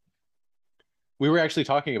 We were actually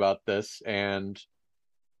talking about this, and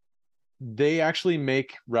they actually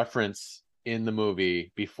make reference in the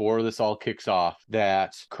movie before this all kicks off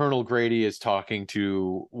that Colonel Grady is talking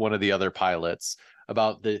to one of the other pilots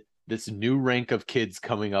about this new rank of kids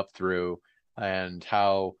coming up through and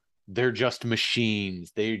how they're just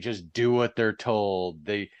machines. They just do what they're told.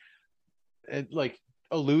 Like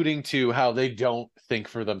alluding to how they don't think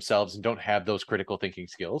for themselves and don't have those critical thinking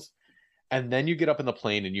skills. And then you get up in the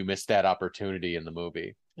plane and you miss that opportunity in the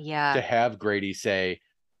movie. Yeah. To have Grady say,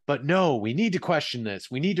 but no, we need to question this.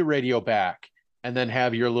 We need to radio back. And then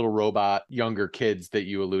have your little robot younger kids that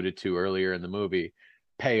you alluded to earlier in the movie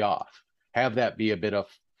pay off. Have that be a bit of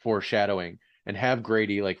foreshadowing. And have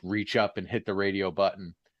Grady like reach up and hit the radio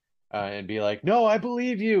button and be like, no, I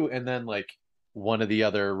believe you. And then like one of the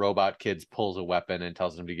other robot kids pulls a weapon and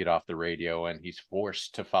tells him to get off the radio, and he's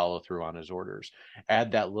forced to follow through on his orders.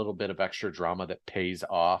 Add that little bit of extra drama that pays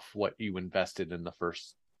off what you invested in the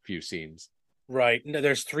first few scenes. Right. No,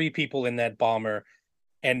 there's 3 people in that bomber,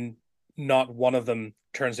 and not one of them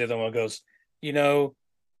turns to the other one and goes, you know,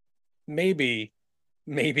 maybe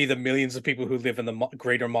the millions of people who live in the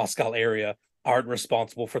greater Moscow area aren't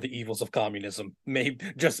responsible for the evils of communism. Maybe,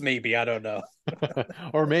 just maybe, I don't know.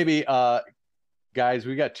 Or maybe, guys,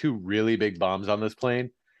 we got 2 really big bombs on this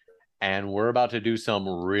plane, and we're about to do some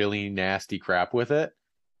really nasty crap with it.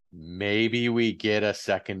 Maybe we get a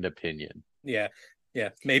second opinion. Yeah.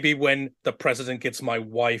 Maybe when the president gets my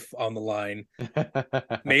wife on the line,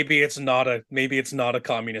 maybe it's not a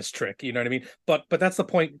communist trick. You know what I mean? But that's the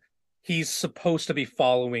point. He's supposed to be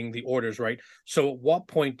following the orders, right? So at what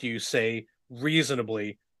point do you say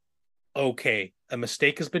reasonably, okay, a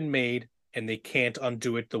mistake has been made and they can't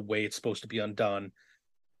undo it the way it's supposed to be undone?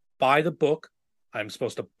 By the book, I'm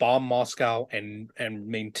supposed to bomb Moscow and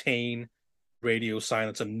maintain radio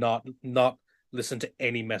silence and not listen to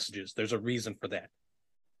any messages. There's a reason for that,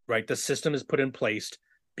 right? The system is put in place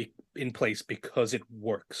because it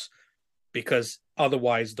works, because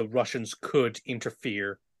otherwise the Russians could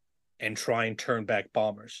interfere and try and turn back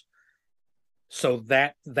bombers. So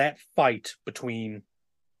that fight between,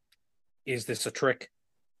 is this a trick?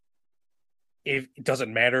 If it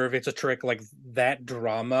doesn't matter if it's a trick, like that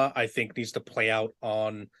drama, I think needs to play out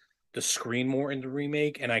on the screen more in the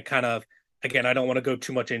remake. And I kind of, again, I don't want to go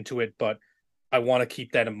too much into it, but I want to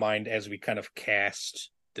keep that in mind as we kind of cast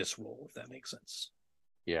this role, if that makes sense.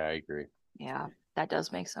 Yeah, I agree. Yeah, that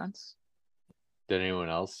does make sense. Did anyone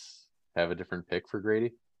else have a different pick for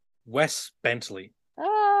Grady? Wes Bentley.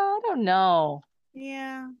 I don't know.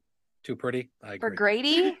 Yeah. Too pretty? I agree. For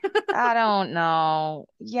Grady? I don't know.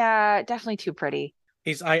 Yeah, definitely too pretty.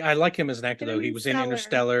 I like him as an actor, though. He was in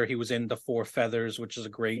Interstellar. Interstellar. He was in The Four Feathers, which is a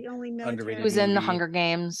great The only underrated military. He was in The movie. Hunger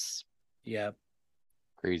Games. Yeah.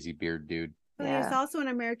 Crazy beard dude. But he was Yeah. also in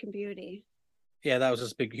American Beauty. Yeah, that was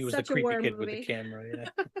his big. He was Such the a creepy war kid with the movie. camera.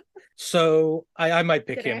 Yeah. So I might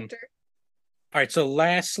pick Good him. actor. All right. So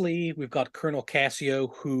lastly, we've got Colonel Cassio,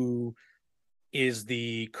 who is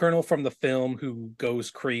the colonel from the film who goes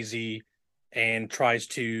crazy and tries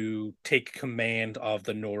to take command of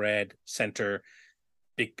the NORAD center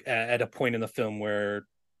at a point in the film where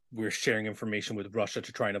we're sharing information with Russia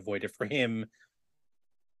to try and avoid it. For him,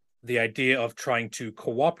 the idea of trying to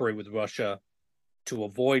cooperate with Russia to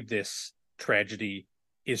avoid this tragedy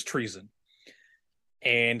is treason.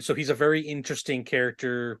 And so he's a very interesting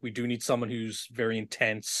character. We do need someone who's very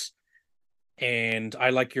intense. And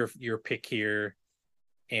I like your pick here,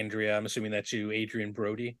 Andrea. I'm assuming that's you, Adrian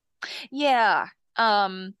Brody. Yeah.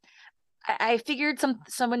 I figured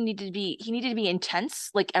someone needed to be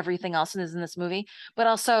intense, like everything else is in this movie, but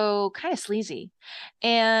also kind of sleazy.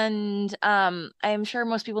 And I'm sure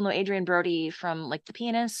most people know Adrian Brody from like The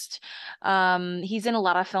Pianist. He's in a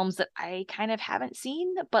lot of films that I kind of haven't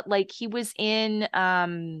seen, but like he was in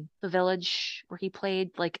The Village, where he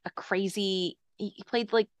played like a crazy, he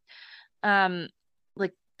played like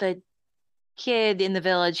the kid in the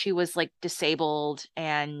village who was like disabled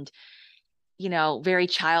and very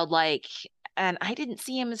childlike. And I didn't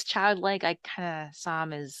see him as childlike. I kind of saw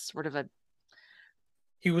him as sort of a.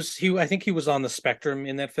 I think he was on the spectrum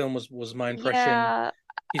in that film. Was my impression. Yeah,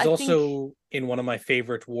 He's I also in one of my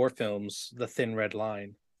favorite war films, The Thin Red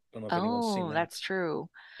Line. I don't know if anyone's seen Oh, that. that's true.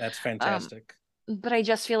 That's fantastic. But I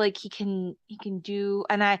just feel like he can do.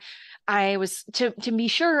 And I was to be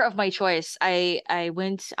sure of my choice. I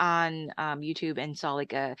went on YouTube and saw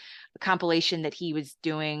like a compilation that he was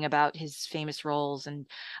doing about his famous roles, and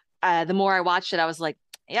the more I watched it, I was like,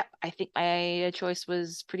 yep, I think my choice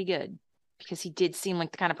was pretty good, because he did seem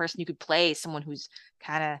like the kind of person you could play, someone who's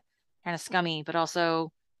kind of scummy, but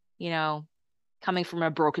also, coming from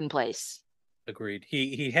a broken place. Agreed.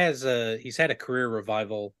 He's had a career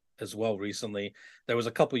revival as well recently. There was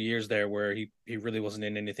a couple years there where he really wasn't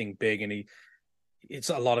in anything big, and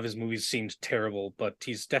a lot of his movies seemed terrible, but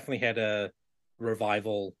he's definitely had a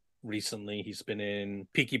revival recently. He's been in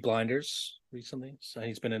Peaky Blinders recently. So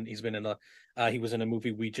he was in a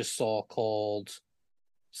movie we just saw called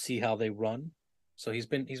See How They Run. So he's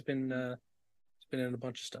been in a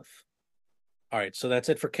bunch of stuff. All right, so that's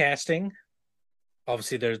it for casting.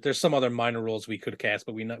 Obviously there's some other minor roles we could cast,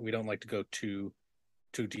 but we don't like to go too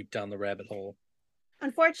deep down the rabbit hole.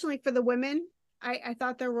 Unfortunately for the women, I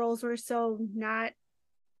thought their roles were so not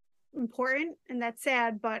important, and that's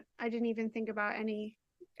sad, but I didn't even think about any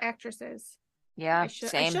actresses. Yeah, I should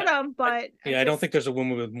same. have, but I don't think there's a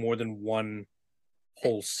woman with more than one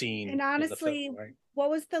whole scene. And honestly, in the film, right? what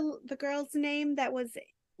was the girl's name that was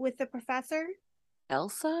with the professor?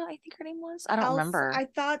 Elsa, I think her name was. I don't Elsa. remember. I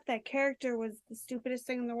thought that character was the stupidest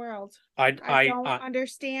thing in the world. I I don't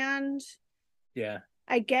understand. yeah.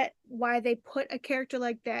 I get why they put a character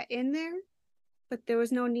like that in there, but there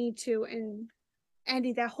was no need to. And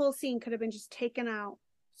Andy, that whole scene could have been just taken out.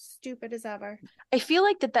 Stupid as ever. I feel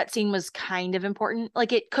like that scene was kind of important.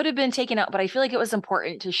 Like it could have been taken out, but I feel like it was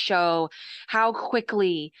important to show how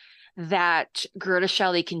quickly that Gerda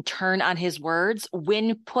Shelley can turn on his words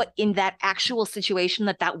when put in that actual situation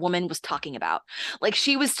that woman was talking about. Like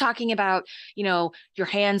she was talking about, your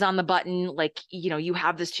hands on the button, like, you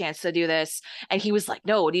have this chance to do this. And he was like,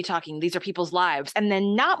 no, what are you talking? These are people's lives. And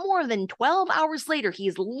then not more than 12 hours later,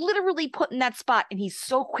 he's literally put in that spot and he's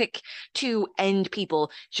so quick to end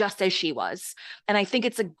people just as she was. And I think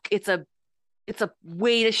it's a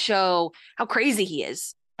way to show how crazy he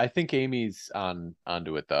is. I think Amy's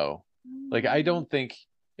onto it though. Like I don't think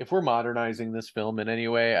if we're modernizing this film in any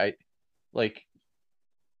way, I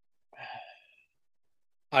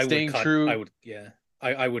staying would cut, true.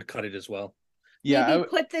 I would cut it as well. Yeah, maybe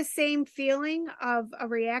put the same feeling of a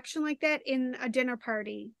reaction like that in a dinner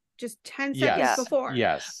party just 10 seconds before.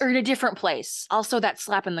 Yes. Or in a different place. Also, that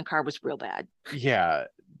slap in the car was real bad. Yeah.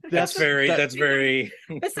 That's very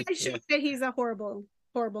besides that he's a horrible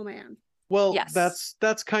man. Well, yes.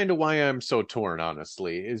 that's kind of why I'm so torn,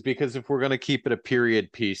 honestly, is because if we're going to keep it a period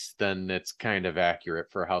piece, then it's kind of accurate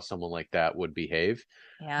for how someone like that would behave.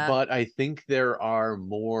 Yeah. But I think there are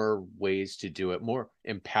more ways to do it, more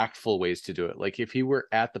impactful ways to do it. Like if he were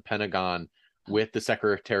at the Pentagon with the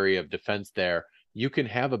Secretary of Defense there, you can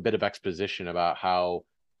have a bit of exposition about how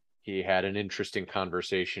he had an interesting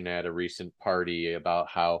conversation at a recent party about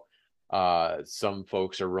how some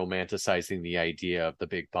folks are romanticizing the idea of the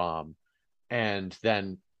big bomb. And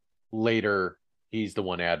then later, he's the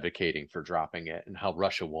one advocating for dropping it and how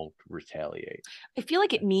Russia won't retaliate. I feel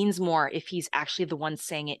like it means more if he's actually the one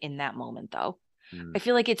saying it in that moment, though. I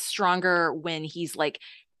feel like it's stronger when he's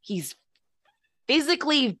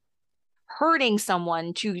physically hurting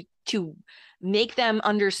someone to make them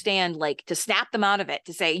understand, like to snap them out of it,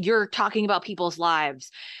 to say, you're talking about people's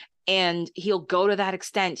lives. And he'll go to that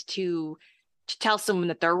extent to tell someone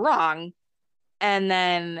that they're wrong and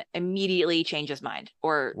then immediately change his mind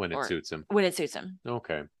when it suits him.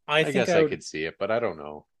 Okay. I guess I could see it, but I don't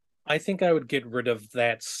know. I think I would get rid of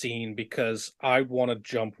that scene because I want to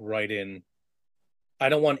jump right in. I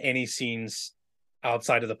don't want any scenes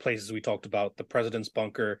outside of the places we talked about, the president's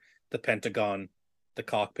bunker, the Pentagon, the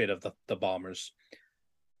cockpit of the bombers.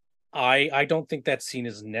 I don't think that scene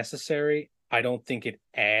is necessary. I don't think it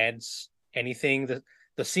adds anything.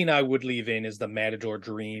 The scene I would leave in is the Matador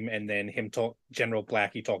dream and then General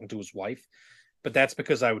Blackie talking to his wife. But that's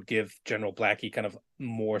because I would give General Blackie kind of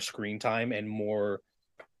more screen time and more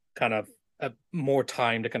time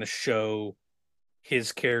to kind of show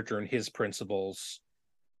his character and his principles.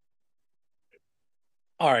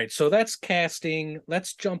 All right, so that's casting.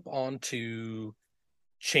 Let's jump on to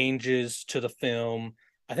changes to the film.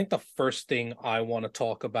 I think the first thing I want to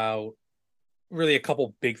talk about, really a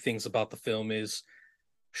couple big things about the film, is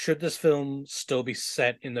should this film still be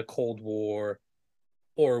set in the Cold War,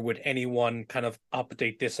 or would anyone kind of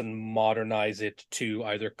update this and modernize it to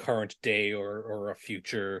either current day or a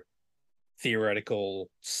future theoretical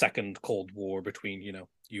second Cold War between,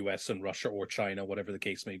 US and Russia or China, whatever the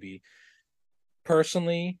case may be?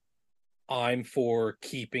 Personally, I'm for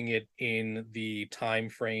keeping it in the time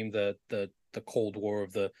frame, the Cold War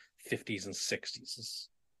of the 50s and 60s. Does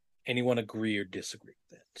anyone agree or disagree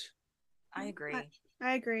with that? I agree.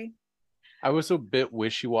 I agree. I was a bit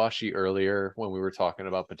wishy-washy earlier when we were talking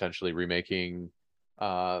about potentially remaking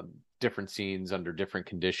different scenes under different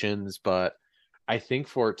conditions, but I think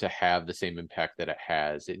for it to have the same impact that it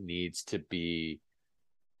has, it needs to be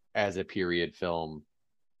as a period film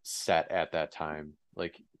set at that time,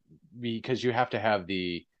 like, because you have to have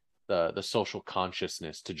the social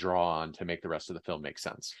consciousness to draw on to make the rest of the film make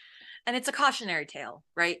sense. And it's a cautionary tale,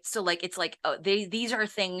 right? So these are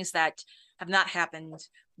things that have not happened,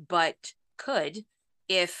 but could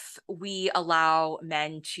if we allow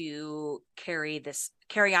men to carry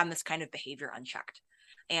on this kind of behavior unchecked,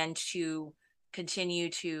 and to continue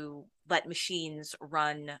to let machines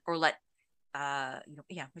run, or let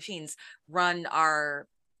machines run our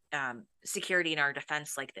security and our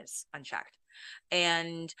defense like this unchecked.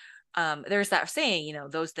 And there's that saying,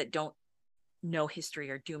 those that don't know history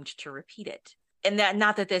are doomed to repeat it. And that,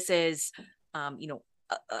 not that this is a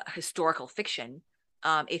historical fiction.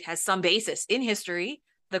 It has some basis in history.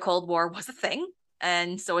 The Cold War was a thing,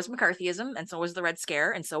 and so was McCarthyism, and so was the Red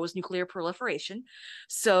Scare, and so was nuclear proliferation.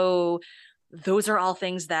 So those are all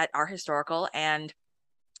things that are historical, and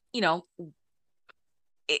you know,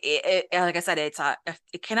 like I said,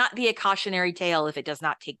 it cannot be a cautionary tale if it does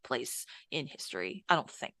not take place in history. I don't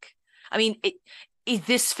think. I mean,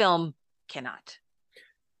 this film cannot.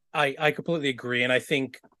 I completely agree, and I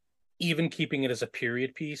think even keeping it as a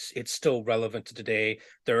period piece, it's still relevant to today.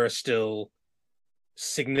 There are still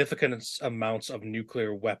significant amounts of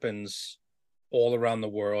nuclear weapons all around the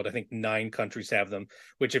world. I think 9 countries have them,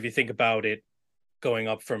 which, if you think about it, going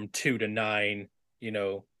up from 2 to 9,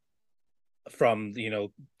 from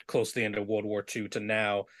close to the end of World War II to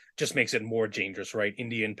now, just makes it more dangerous, right?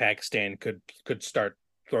 India and Pakistan could start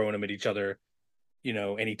throwing them at each other,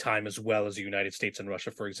 anytime, as well as the United States and Russia,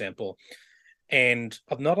 for example. And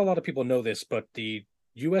not a lot of people know this, but the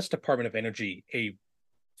U.S. Department of Energy, a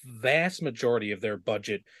vast majority of their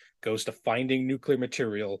budget goes to finding nuclear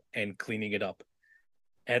material and cleaning it up.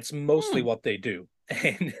 That's mostly what they do.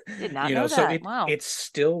 And did not know that. Wow. It's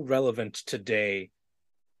still relevant today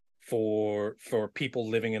for people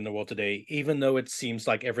living in the world today, even though it seems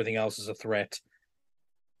like everything else is a threat.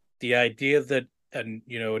 The idea that a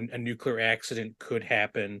nuclear accident could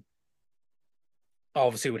happen,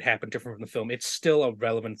 obviously would happen different from the film. It's still a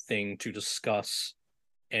relevant thing to discuss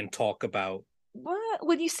and talk about. What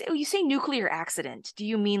when you say nuclear accident, do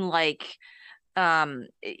you mean like do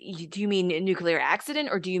you mean nuclear accident,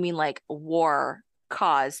 or do you mean like war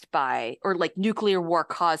caused by, or like nuclear war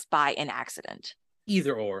caused by an accident?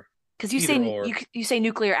 Either or. Because you say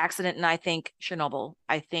nuclear accident and I think Chernobyl.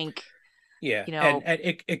 I think and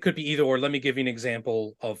it could be either or. Let me give you an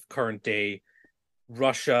example of current day.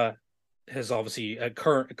 Russia has obviously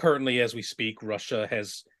currently, as we speak, Russia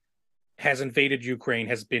has invaded Ukraine,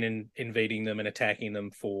 has been invading them and attacking them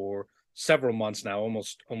for several months now,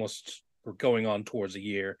 almost we're going on towards a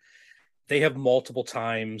year. They have multiple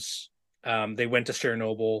times. They went to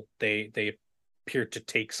Chernobyl. They appeared to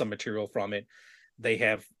take some material from it. They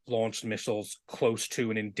have launched missiles close to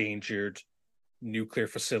and endangered nuclear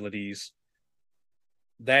facilities.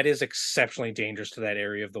 That is exceptionally dangerous to that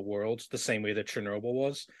area of the world, the same way that Chernobyl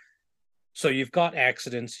was. So you've got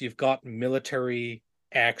accidents, you've got military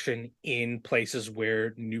action in places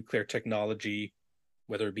where nuclear technology,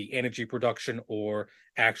 whether it be energy production or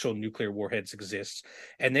actual nuclear warheads, exists.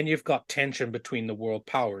 And then you've got tension between the world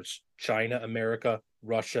powers, China, America,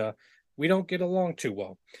 Russia. We don't get along too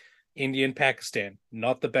well. India and Pakistan,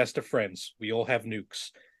 not the best of friends. We all have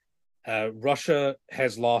nukes. Russia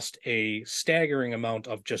has lost a staggering amount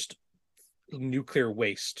of just nuclear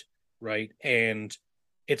waste, right? And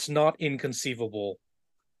it's not inconceivable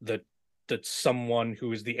that someone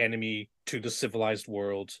who is the enemy to the civilized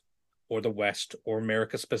world, or the West, or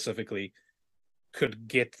America specifically, could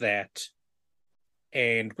get that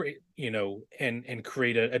and and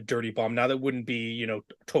create a dirty bomb. Now, that wouldn't be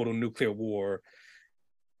total nuclear war,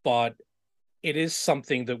 but it is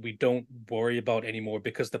something that we don't worry about anymore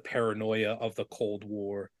because the paranoia of the Cold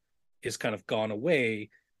War is kind of gone away,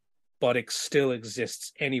 but it still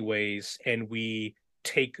exists anyways. And we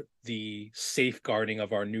take the safeguarding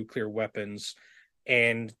of our nuclear weapons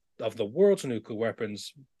and of the world's nuclear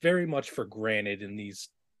weapons very much for granted in these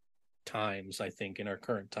times, I think, in our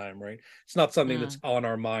current time, right? It's not something that's on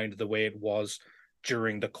our mind the way it was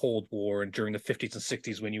during the Cold War and during the 50s and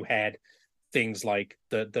 60s, when you had things like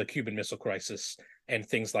the Cuban Missile Crisis and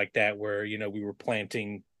things like that, where we were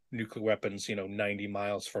planting nuclear weapons 90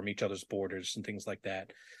 miles from each other's borders and things like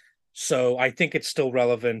that. So I think it's still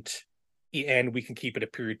relevant, and we can keep it a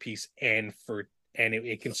period piece, and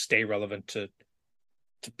it can stay relevant to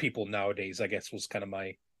people nowadays, I guess, was kind of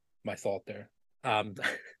my thought there.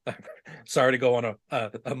 Sorry to go on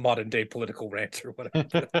a modern day political rant or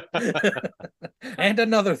whatever. And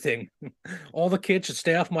another thing, all the kids should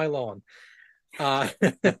stay off my lawn.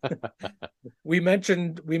 We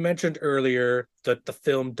mentioned earlier that the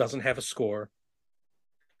film doesn't have a score.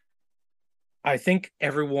 I think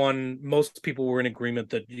most people were in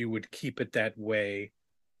agreement that you would keep it that way.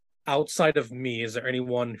 Outside of me, is there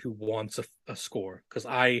anyone who wants a score? Because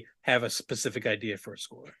I have a specific idea for a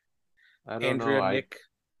score. I don't know. Nick?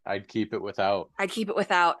 I'd keep it without.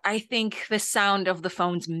 I think the sound of the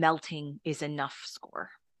phones melting is enough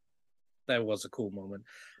score. That was a cool moment.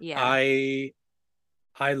 Yeah.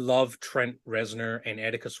 I love Trent Reznor and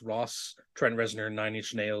Atticus Ross. Trent Reznor, Nine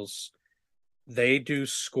Inch Nails. They do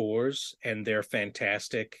scores and they're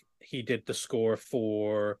fantastic. He did the score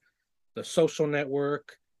for The Social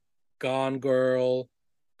Network, Gone Girl,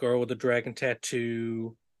 Girl with the Dragon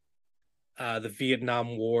Tattoo, the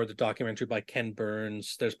Vietnam War, the documentary by Ken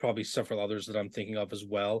Burns. There's probably several others that I'm thinking of as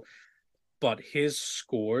well. But his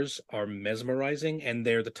scores are mesmerizing, and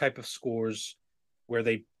they're the type of scores where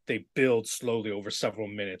they they build slowly over several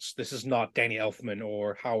minutes. This is not Danny Elfman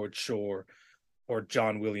or Howard Shore or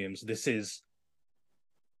John Williams. This is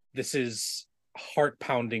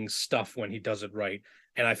heart-pounding stuff when he does it right.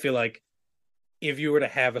 And I feel like if you were to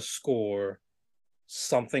have a score,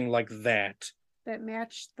 something like that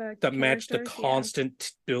matched the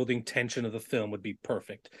constant building tension of the film would be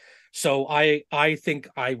perfect. So I think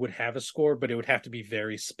I would have a score, but it would have to be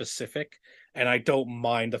very specific. And I don't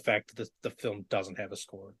mind the fact that the film doesn't have a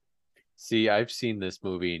score. See, I've seen this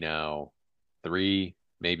movie now 3,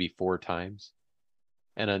 maybe 4 times.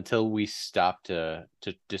 And until we stopped to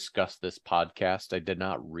discuss this podcast, I did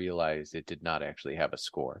not realize it did not actually have a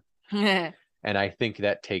score. And I think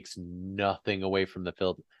that takes nothing away from the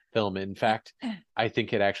film. In fact, I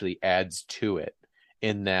think it actually adds to it,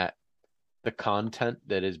 in that the content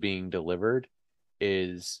that is being delivered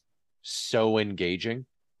is so engaging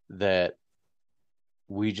that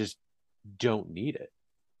we just don't need it.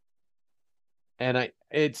 And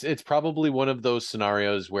it's probably one of those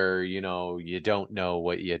scenarios where, you don't know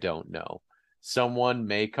what you don't know. Someone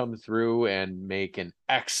may come through and make an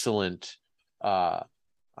excellent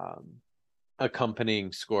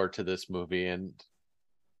accompanying score to this movie, and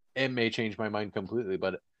it may change my mind completely.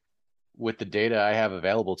 But with the data I have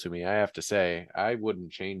available to me, I have to say I would not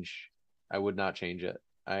change it.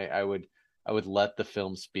 I would let the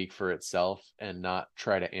film speak for itself and not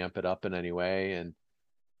try to amp it up in any way. And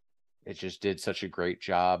it just did such a great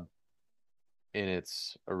job in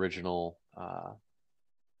its original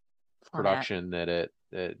production that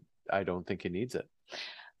I don't think it needs it.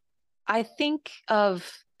 I think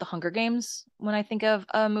of The Hunger Games when I think of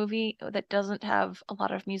a movie that doesn't have a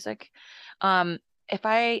lot of music. If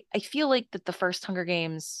I feel like that the first Hunger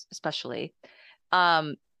Games, especially,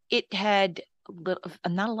 it had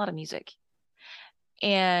not a lot of music,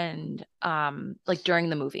 and like during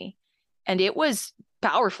the movie, and it was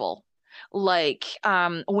powerful. Like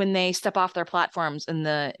when they step off their platforms in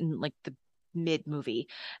like the mid movie,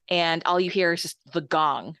 and all you hear is just the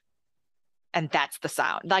gong, and that's the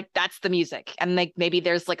sound, like that's the music, and like maybe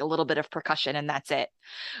there's like a little bit of percussion and that's it.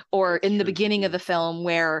 Or in the beginning of the film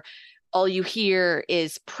where all you hear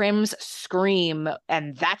is Prim's scream,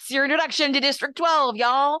 and that's your introduction to District 12,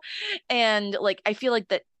 y'all. And like I feel like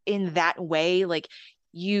that in that way, like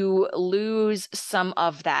you lose some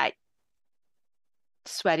of that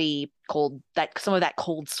sweaty cold, some of that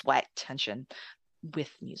cold sweat tension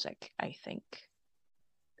with music, I think.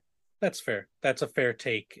 That's fair. That's a fair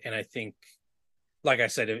take. And I think, like I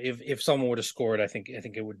said, if someone were to score it, I think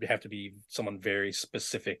it would have to be someone very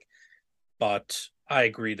specific. But I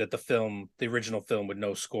agree that the original film with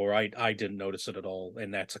no score, I didn't notice it at all,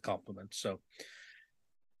 and that's a compliment. So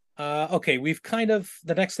okay,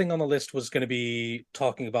 the next thing on the list was going to be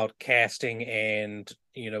talking about casting and,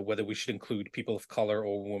 whether we should include people of color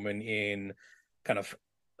or women in kind of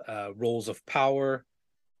roles of power.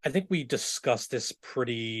 I think we discussed this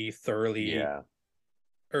pretty thoroughly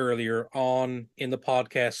earlier on in the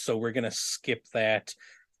podcast, so we're going to skip that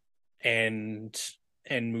and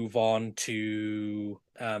move on to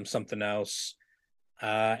something else.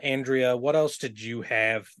 Andrea, what else did you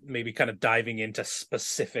have, maybe kind of diving into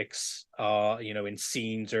specifics, in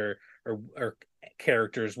scenes or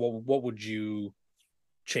characters? What would you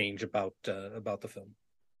change about the film?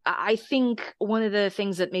 I think one of the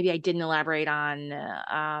things that maybe I didn't elaborate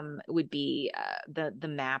on would be the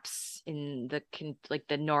maps in the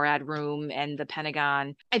NORAD room and the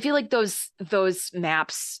Pentagon. I feel like those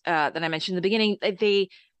maps that I mentioned in the beginning, they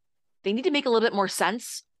need to make a little bit more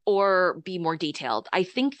sense or be more detailed. I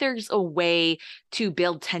think there's a way to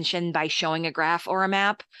build tension by showing a graph or a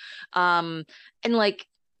map. And like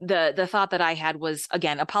the thought that I had was,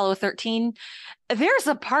 again, Apollo 13. There's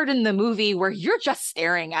a part in the movie where you're just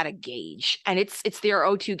staring at a gauge, and it's their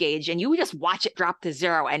O2 gauge, and you just watch it drop to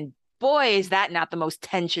 0. And boy, is that not the most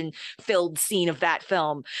tension-filled scene of that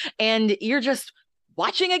film. And you're just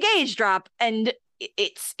watching a gauge drop, and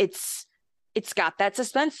it's got that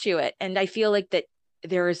suspense to it. And I feel like that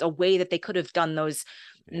there is a way that they could have done those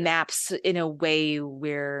maps in a way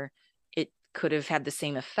where it could have had the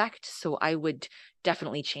same effect. So I would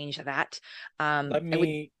definitely change that. Let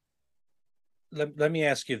me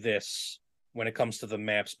ask you this when it comes to the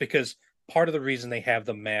maps, because part of the reason they have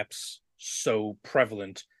the maps so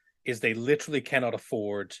prevalent is they literally cannot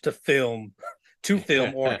afford to film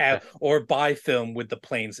or buy film with the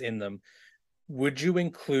planes in them. Would you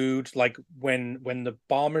include, like, when the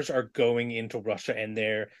bombers are going into Russia and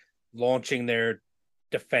they're launching their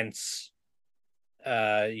defense,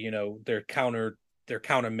 their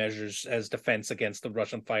countermeasures as defense against the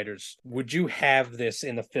Russian fighters, would you have this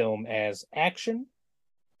in the film as action,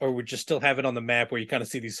 or would you still have it on the map where you kind of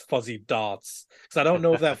see these fuzzy dots? Because I don't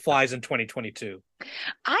know if that flies in 2022.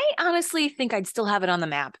 I honestly think I'd still have it on the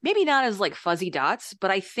map. Maybe not as like fuzzy dots,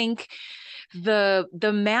 but I think the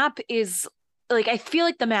map is like, I feel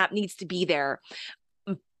like the map needs to be there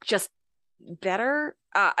just better.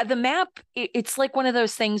 The map, it's like one of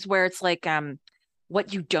those things where it's like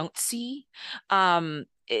what you don't see.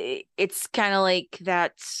 It's kind of like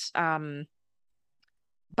that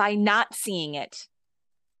by not seeing it,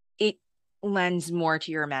 it lends more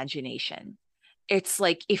to your imagination. It's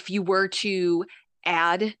like if you were to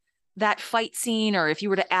add that fight scene, or if you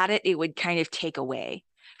were to add it, it would kind of take away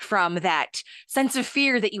from that sense of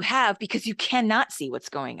fear that you have because you cannot see what's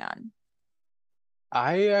going on.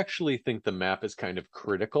 I actually think the map is kind of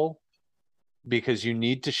critical because you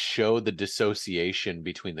need to show the dissociation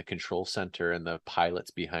between the control center and the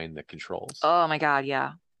pilots behind the controls. Oh my God,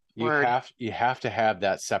 yeah. Word. You have to have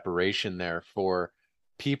that separation there for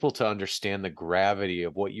people to understand the gravity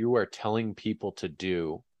of what you are telling people to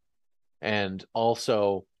do, and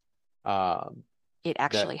also it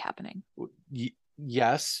actually happening.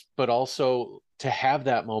 Yes, but also to have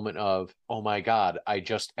that moment of, oh my God, I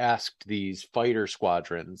just asked these fighter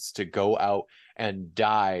squadrons to go out and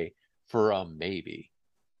die for a maybe,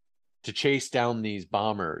 to chase down these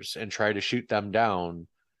bombers and try to shoot them down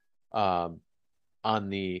on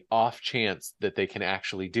the off chance that they can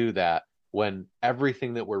actually do that, when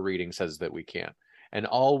everything that we're reading says that we can't. And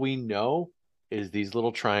all we know is these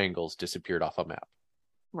little triangles disappeared off a map.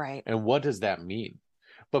 Right. And what does that mean?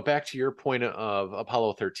 But back to your point of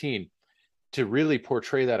Apollo 13, to really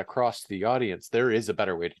portray that across to the audience, there is a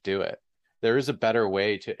better way to do it. There is a better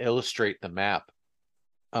way to illustrate the map,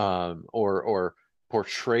 or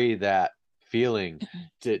portray that feeling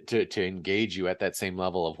to engage you at that same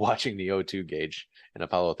level of watching the O2 gauge in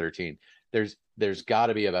Apollo 13. There's got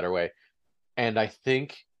to be a better way. And I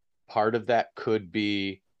think part of that could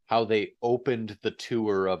be how they opened the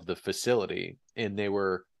tour of the facility, and they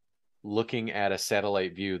were looking at a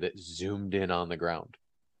satellite view that zoomed in on the ground.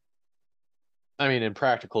 I mean, in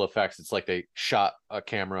practical effects, it's like they shot a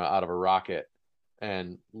camera out of a rocket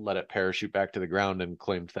and let it parachute back to the ground and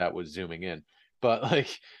claimed that was zooming in. But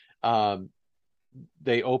like,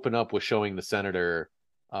 they open up with showing the senator,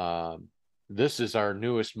 this is our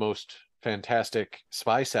newest, most fantastic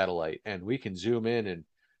spy satellite, and we can zoom in and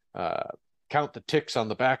count the ticks on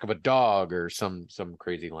the back of a dog, or some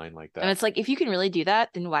crazy line like that. And it's like, if you can really do that,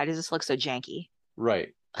 then why does this look so janky? Right.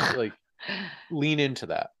 Like, lean into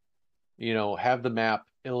that. Have the map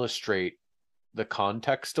illustrate the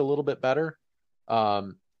context a little bit better.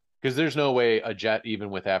 Because there's no way a jet, even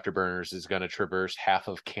with afterburners, is going to traverse half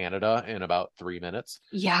of Canada in about 3 minutes.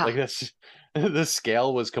 Yeah. Like, that's the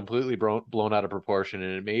scale was completely blown out of proportion,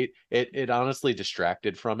 and it honestly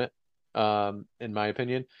distracted from it. In my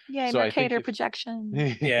opinion. Yeah, so Mercator projection.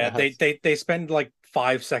 Yeah, they spend like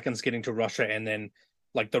 5 seconds getting to Russia, and then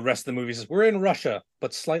like the rest of the movie says we're in Russia,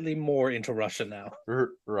 but slightly more into Russia now.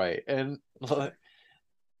 Right. And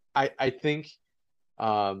I think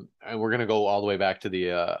and we're gonna go all the way back to the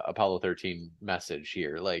Apollo 13 message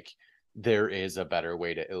here. Like, there is a better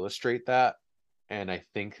way to illustrate that, and I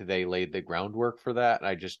think they laid the groundwork for that.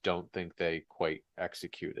 I just don't think they quite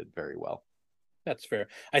executed very well. That's fair.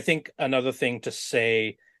 I think another thing to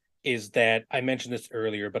say is that I mentioned this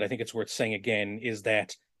earlier, but I think it's worth saying again, is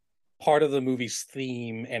that part of the movie's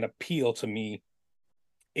theme and appeal to me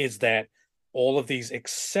is that all of these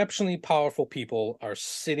exceptionally powerful people are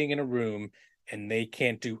sitting in a room and they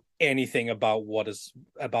can't do anything about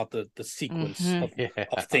the sequence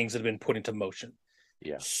of things that have been put into motion.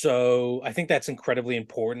 Yeah. So I think that's incredibly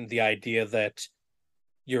important. The idea that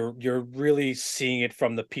you're really seeing it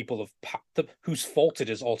from the people of whose fault it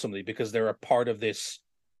is ultimately, because they're a part of this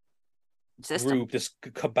group, this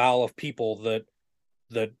cabal of people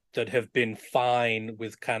that have been fine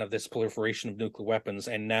with kind of this proliferation of nuclear weapons,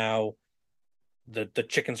 and now the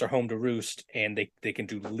chickens are home to roost, and they can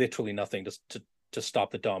do literally nothing to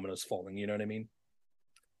stop the dominoes falling. You know what I mean?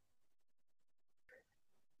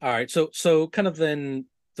 All right, so kind of then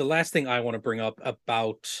the last thing I want to bring up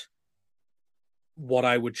about what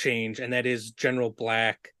I would change, and that is General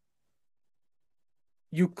Black.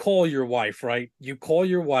 You call your wife, right? You call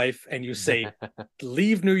your wife and you say,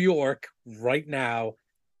 leave New York right now.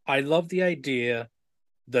 I love the idea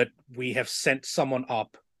that we have sent someone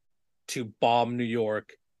up to bomb New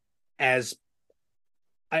York. At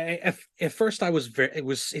first I was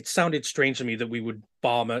it sounded strange to me that we would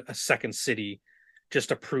bomb a second city just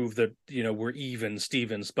to prove that, we're even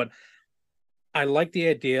Stevens, but I like the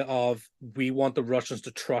idea of, we want the Russians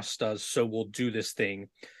to trust us, so we'll do this thing.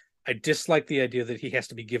 I dislike the idea that he has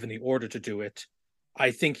to be given the order to do it.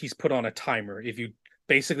 I think he's put on a timer. If you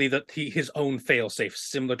basically his own failsafe,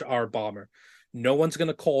 similar to our bomber. No one's going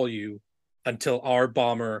to call you until our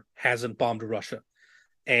bomber hasn't bombed Russia.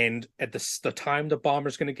 And at the time the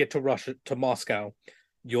bomber's going to get to Russia, to Moscow,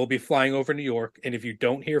 you'll be flying over New York. And if you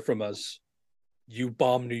don't hear from us, you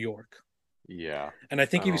bomb New York. Yeah. And I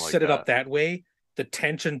think I if you don't like set it up that. that way, the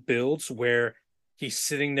tension builds where he's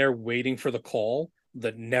sitting there waiting for the call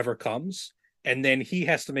that never comes. And then he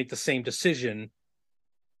has to make the same decision.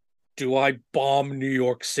 Do I bomb New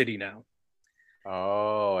York City now?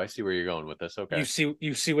 Oh, I see where you're going with this. Okay.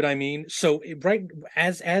 You see what I mean? So right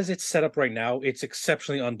as it's set up right now, it's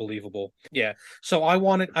exceptionally unbelievable. Yeah. So I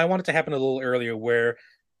want it to happen a little earlier where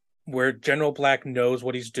General Black knows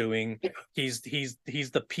what he's doing. He's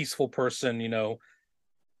the peaceful person, you know,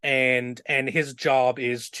 and his job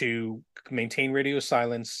is to maintain radio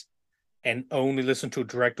silence and only listen to a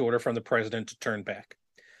direct order from the president to turn back.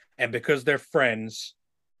 And because they're friends,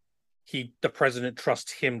 the president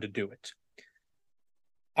trusts him to do it.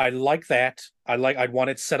 I like that. I'd want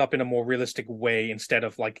it set up in a more realistic way instead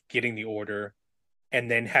of like getting the order and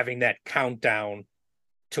then having that countdown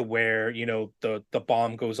to where, you know, the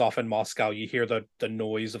bomb goes off in Moscow, you hear the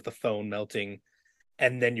noise of the phone melting,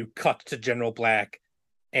 and then you cut to General Black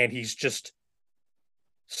and he's just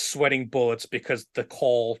sweating bullets because the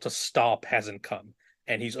call to stop hasn't come.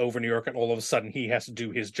 And he's over New York, and all of a sudden he has to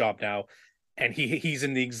do his job now. And he's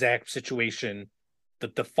in the exact situation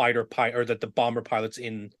that the fighter pilot or that the bomber pilots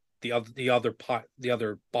in the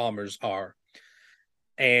other bombers are.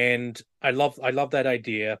 And I love that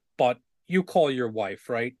idea, but you call your wife,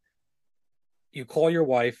 right? You call your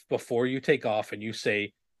wife before you take off and you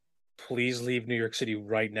say, please leave New York City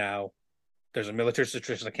right now. There's a military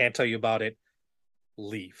situation. I can't tell you about it.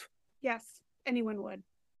 Leave. Yes, anyone would.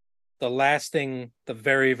 The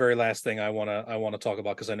very, very last thing I wanna talk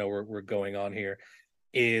about, because I know we're going on here,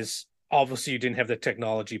 is obviously you didn't have the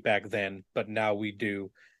technology back then, but now we do.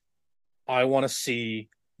 I want to see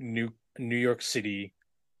New York City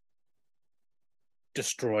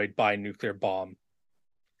destroyed by a nuclear bomb.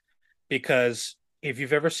 Because if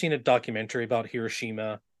you've ever seen a documentary about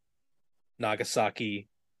Hiroshima, Nagasaki,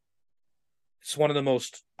 it's one of the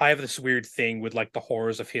most. I have this weird thing with like the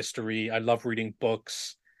horrors of history. I love reading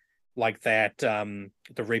books like that. The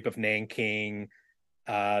Rape of Nanking,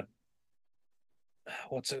 uh,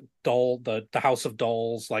 what's it, the House of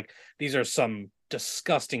Dolls. Like these are some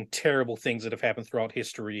disgusting, terrible things that have happened throughout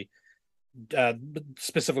history,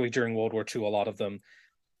 specifically during World War II. A lot of them,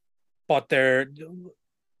 but they're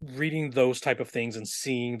reading those type of things and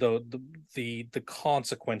seeing the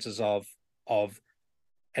consequences of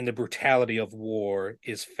and the brutality of war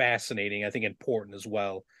is fascinating. I think important as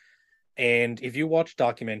well. And if you watch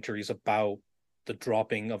documentaries about the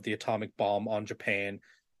dropping of the atomic bomb on Japan,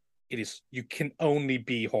 you can only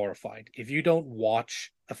be horrified. If you don't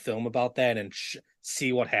watch a film about that and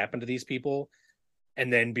see what happened to these people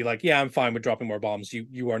and then be like, yeah, I'm fine with dropping more bombs,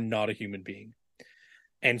 you are not a human being.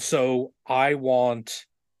 And so I want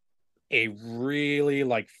a really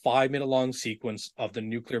like 5 minute long sequence of the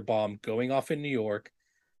nuclear bomb going off in New York,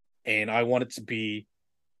 and I want it to be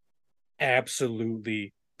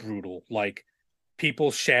absolutely brutal. Like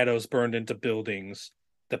people's shadows burned into buildings,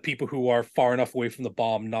 the people who are far enough away from the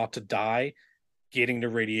bomb not to die, getting the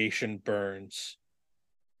radiation burns.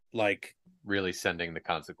 Like Really sending the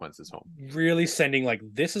consequences home. really sending like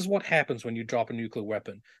this is what happens when you drop a nuclear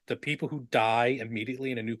weapon. The people who die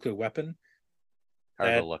immediately in a nuclear weapon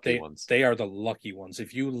Are the lucky ones. They are the lucky ones.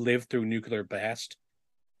 If you live through nuclear blast,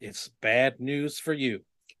 it's bad news for you.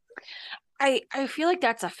 I feel like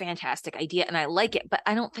that's a fantastic idea and I like it, but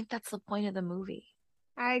I don't think that's the point of the movie.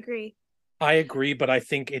 I agree. I agree, but I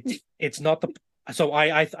think it's not the. So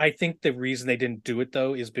I think the reason they didn't do it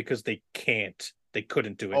though is because they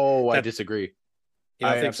couldn't do it. Oh, I disagree. You don't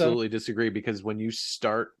I think absolutely disagree, because when you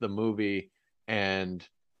start the movie and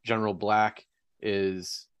General Black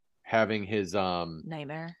is having his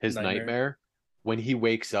nightmare, when he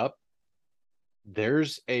wakes up,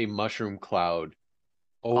 there's a mushroom cloud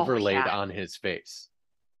overlaid on his face.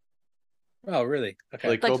 Oh, really? Okay.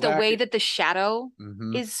 Like the way that the shadow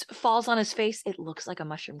Mhm. falls on his face, it looks like a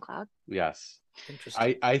mushroom cloud. Yes.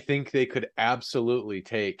 Interesting. I think they could absolutely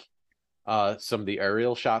take some of the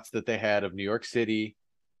aerial shots that they had of New York City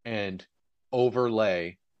and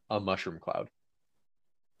overlay a mushroom cloud.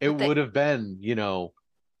 It would have been,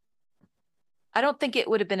 I don't think it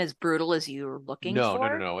would have been as brutal as you were looking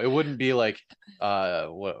for. No. It wouldn't be like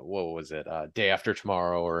what was it? Day After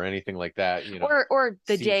Tomorrow or anything like that, Or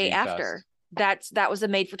The CG Day fest. After. That was a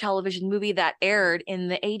made for television movie that aired in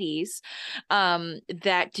the 80s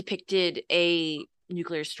that depicted a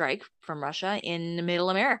nuclear strike from Russia in middle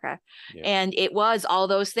America. Yeah. And it was all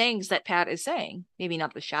those things that Pat is saying. Maybe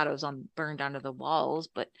not the shadows on burned onto the walls,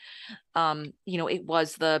 but it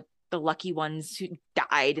was the lucky ones who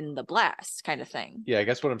died in the blast kind of thing. Yeah, I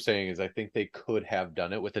guess what I'm saying is I think they could have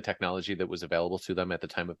done it with the technology that was available to them at the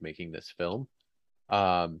time of making this film.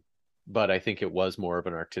 But I think it was more of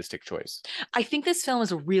an artistic choice. I think this film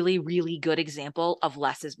is a really, really good example of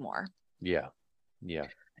less is more. Yeah.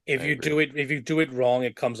 If you do it wrong,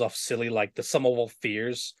 it comes off silly. Like the Sum of All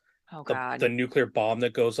Fears, Oh God. the nuclear bomb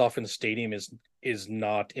that goes off in the stadium is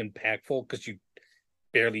not impactful because you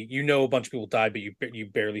barely, a bunch of people die, but you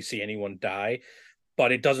barely see anyone die.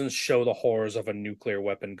 But it doesn't show the horrors of a nuclear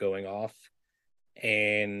weapon going off.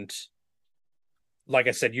 And like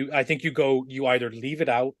I said, I think you either leave it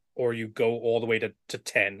out or you go all the way to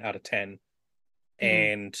 10 out of 10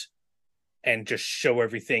 and just show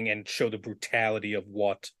everything and show the brutality of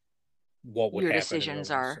what would your happen.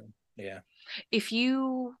 decisions are. So, yeah. If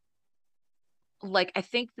you I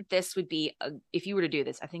think that this would be if you were to do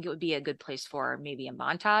this, I think it would be a good place for maybe a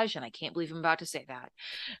montage, and I can't believe I'm about to say that.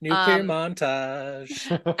 Nuclear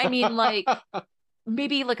montage. I mean,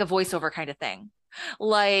 maybe like a voiceover kind of thing.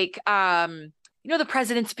 The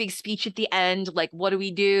president's big speech at the end, like, what do we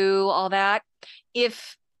do? All that.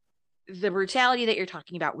 If the brutality that you're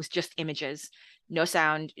talking about was just images, no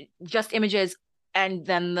sound, just images, and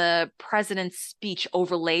then the president's speech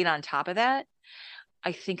overlaid on top of that,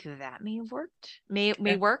 I think that may have worked. May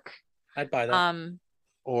work. I'd buy that.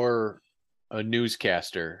 Or a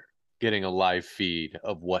newscaster getting a live feed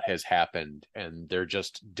of what has happened, and they're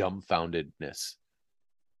just dumbfoundedness.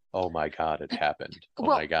 Oh my God, it happened. Oh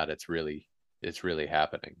my God, it's really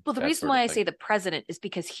happening. Well, the reason why I say the president is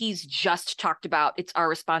because he's just talked about it's our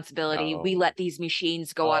responsibility. We let these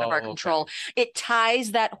machines go out of our control. Okay. It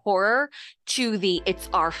ties that horror to it's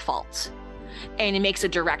our fault, and it makes a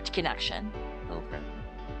direct connection. Okay.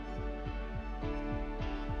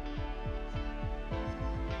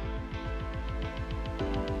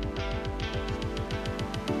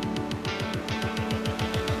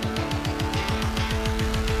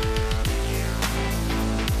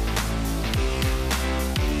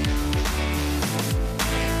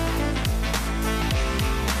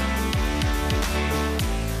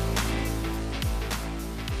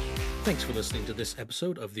 Thanks for listening to this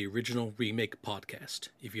episode of the Original Remake Podcast.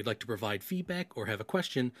 If you'd like to provide feedback or have a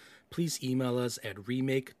question, please email us at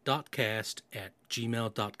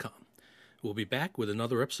remake.cast@gmail.com. We'll be back with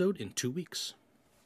another episode in 2 weeks.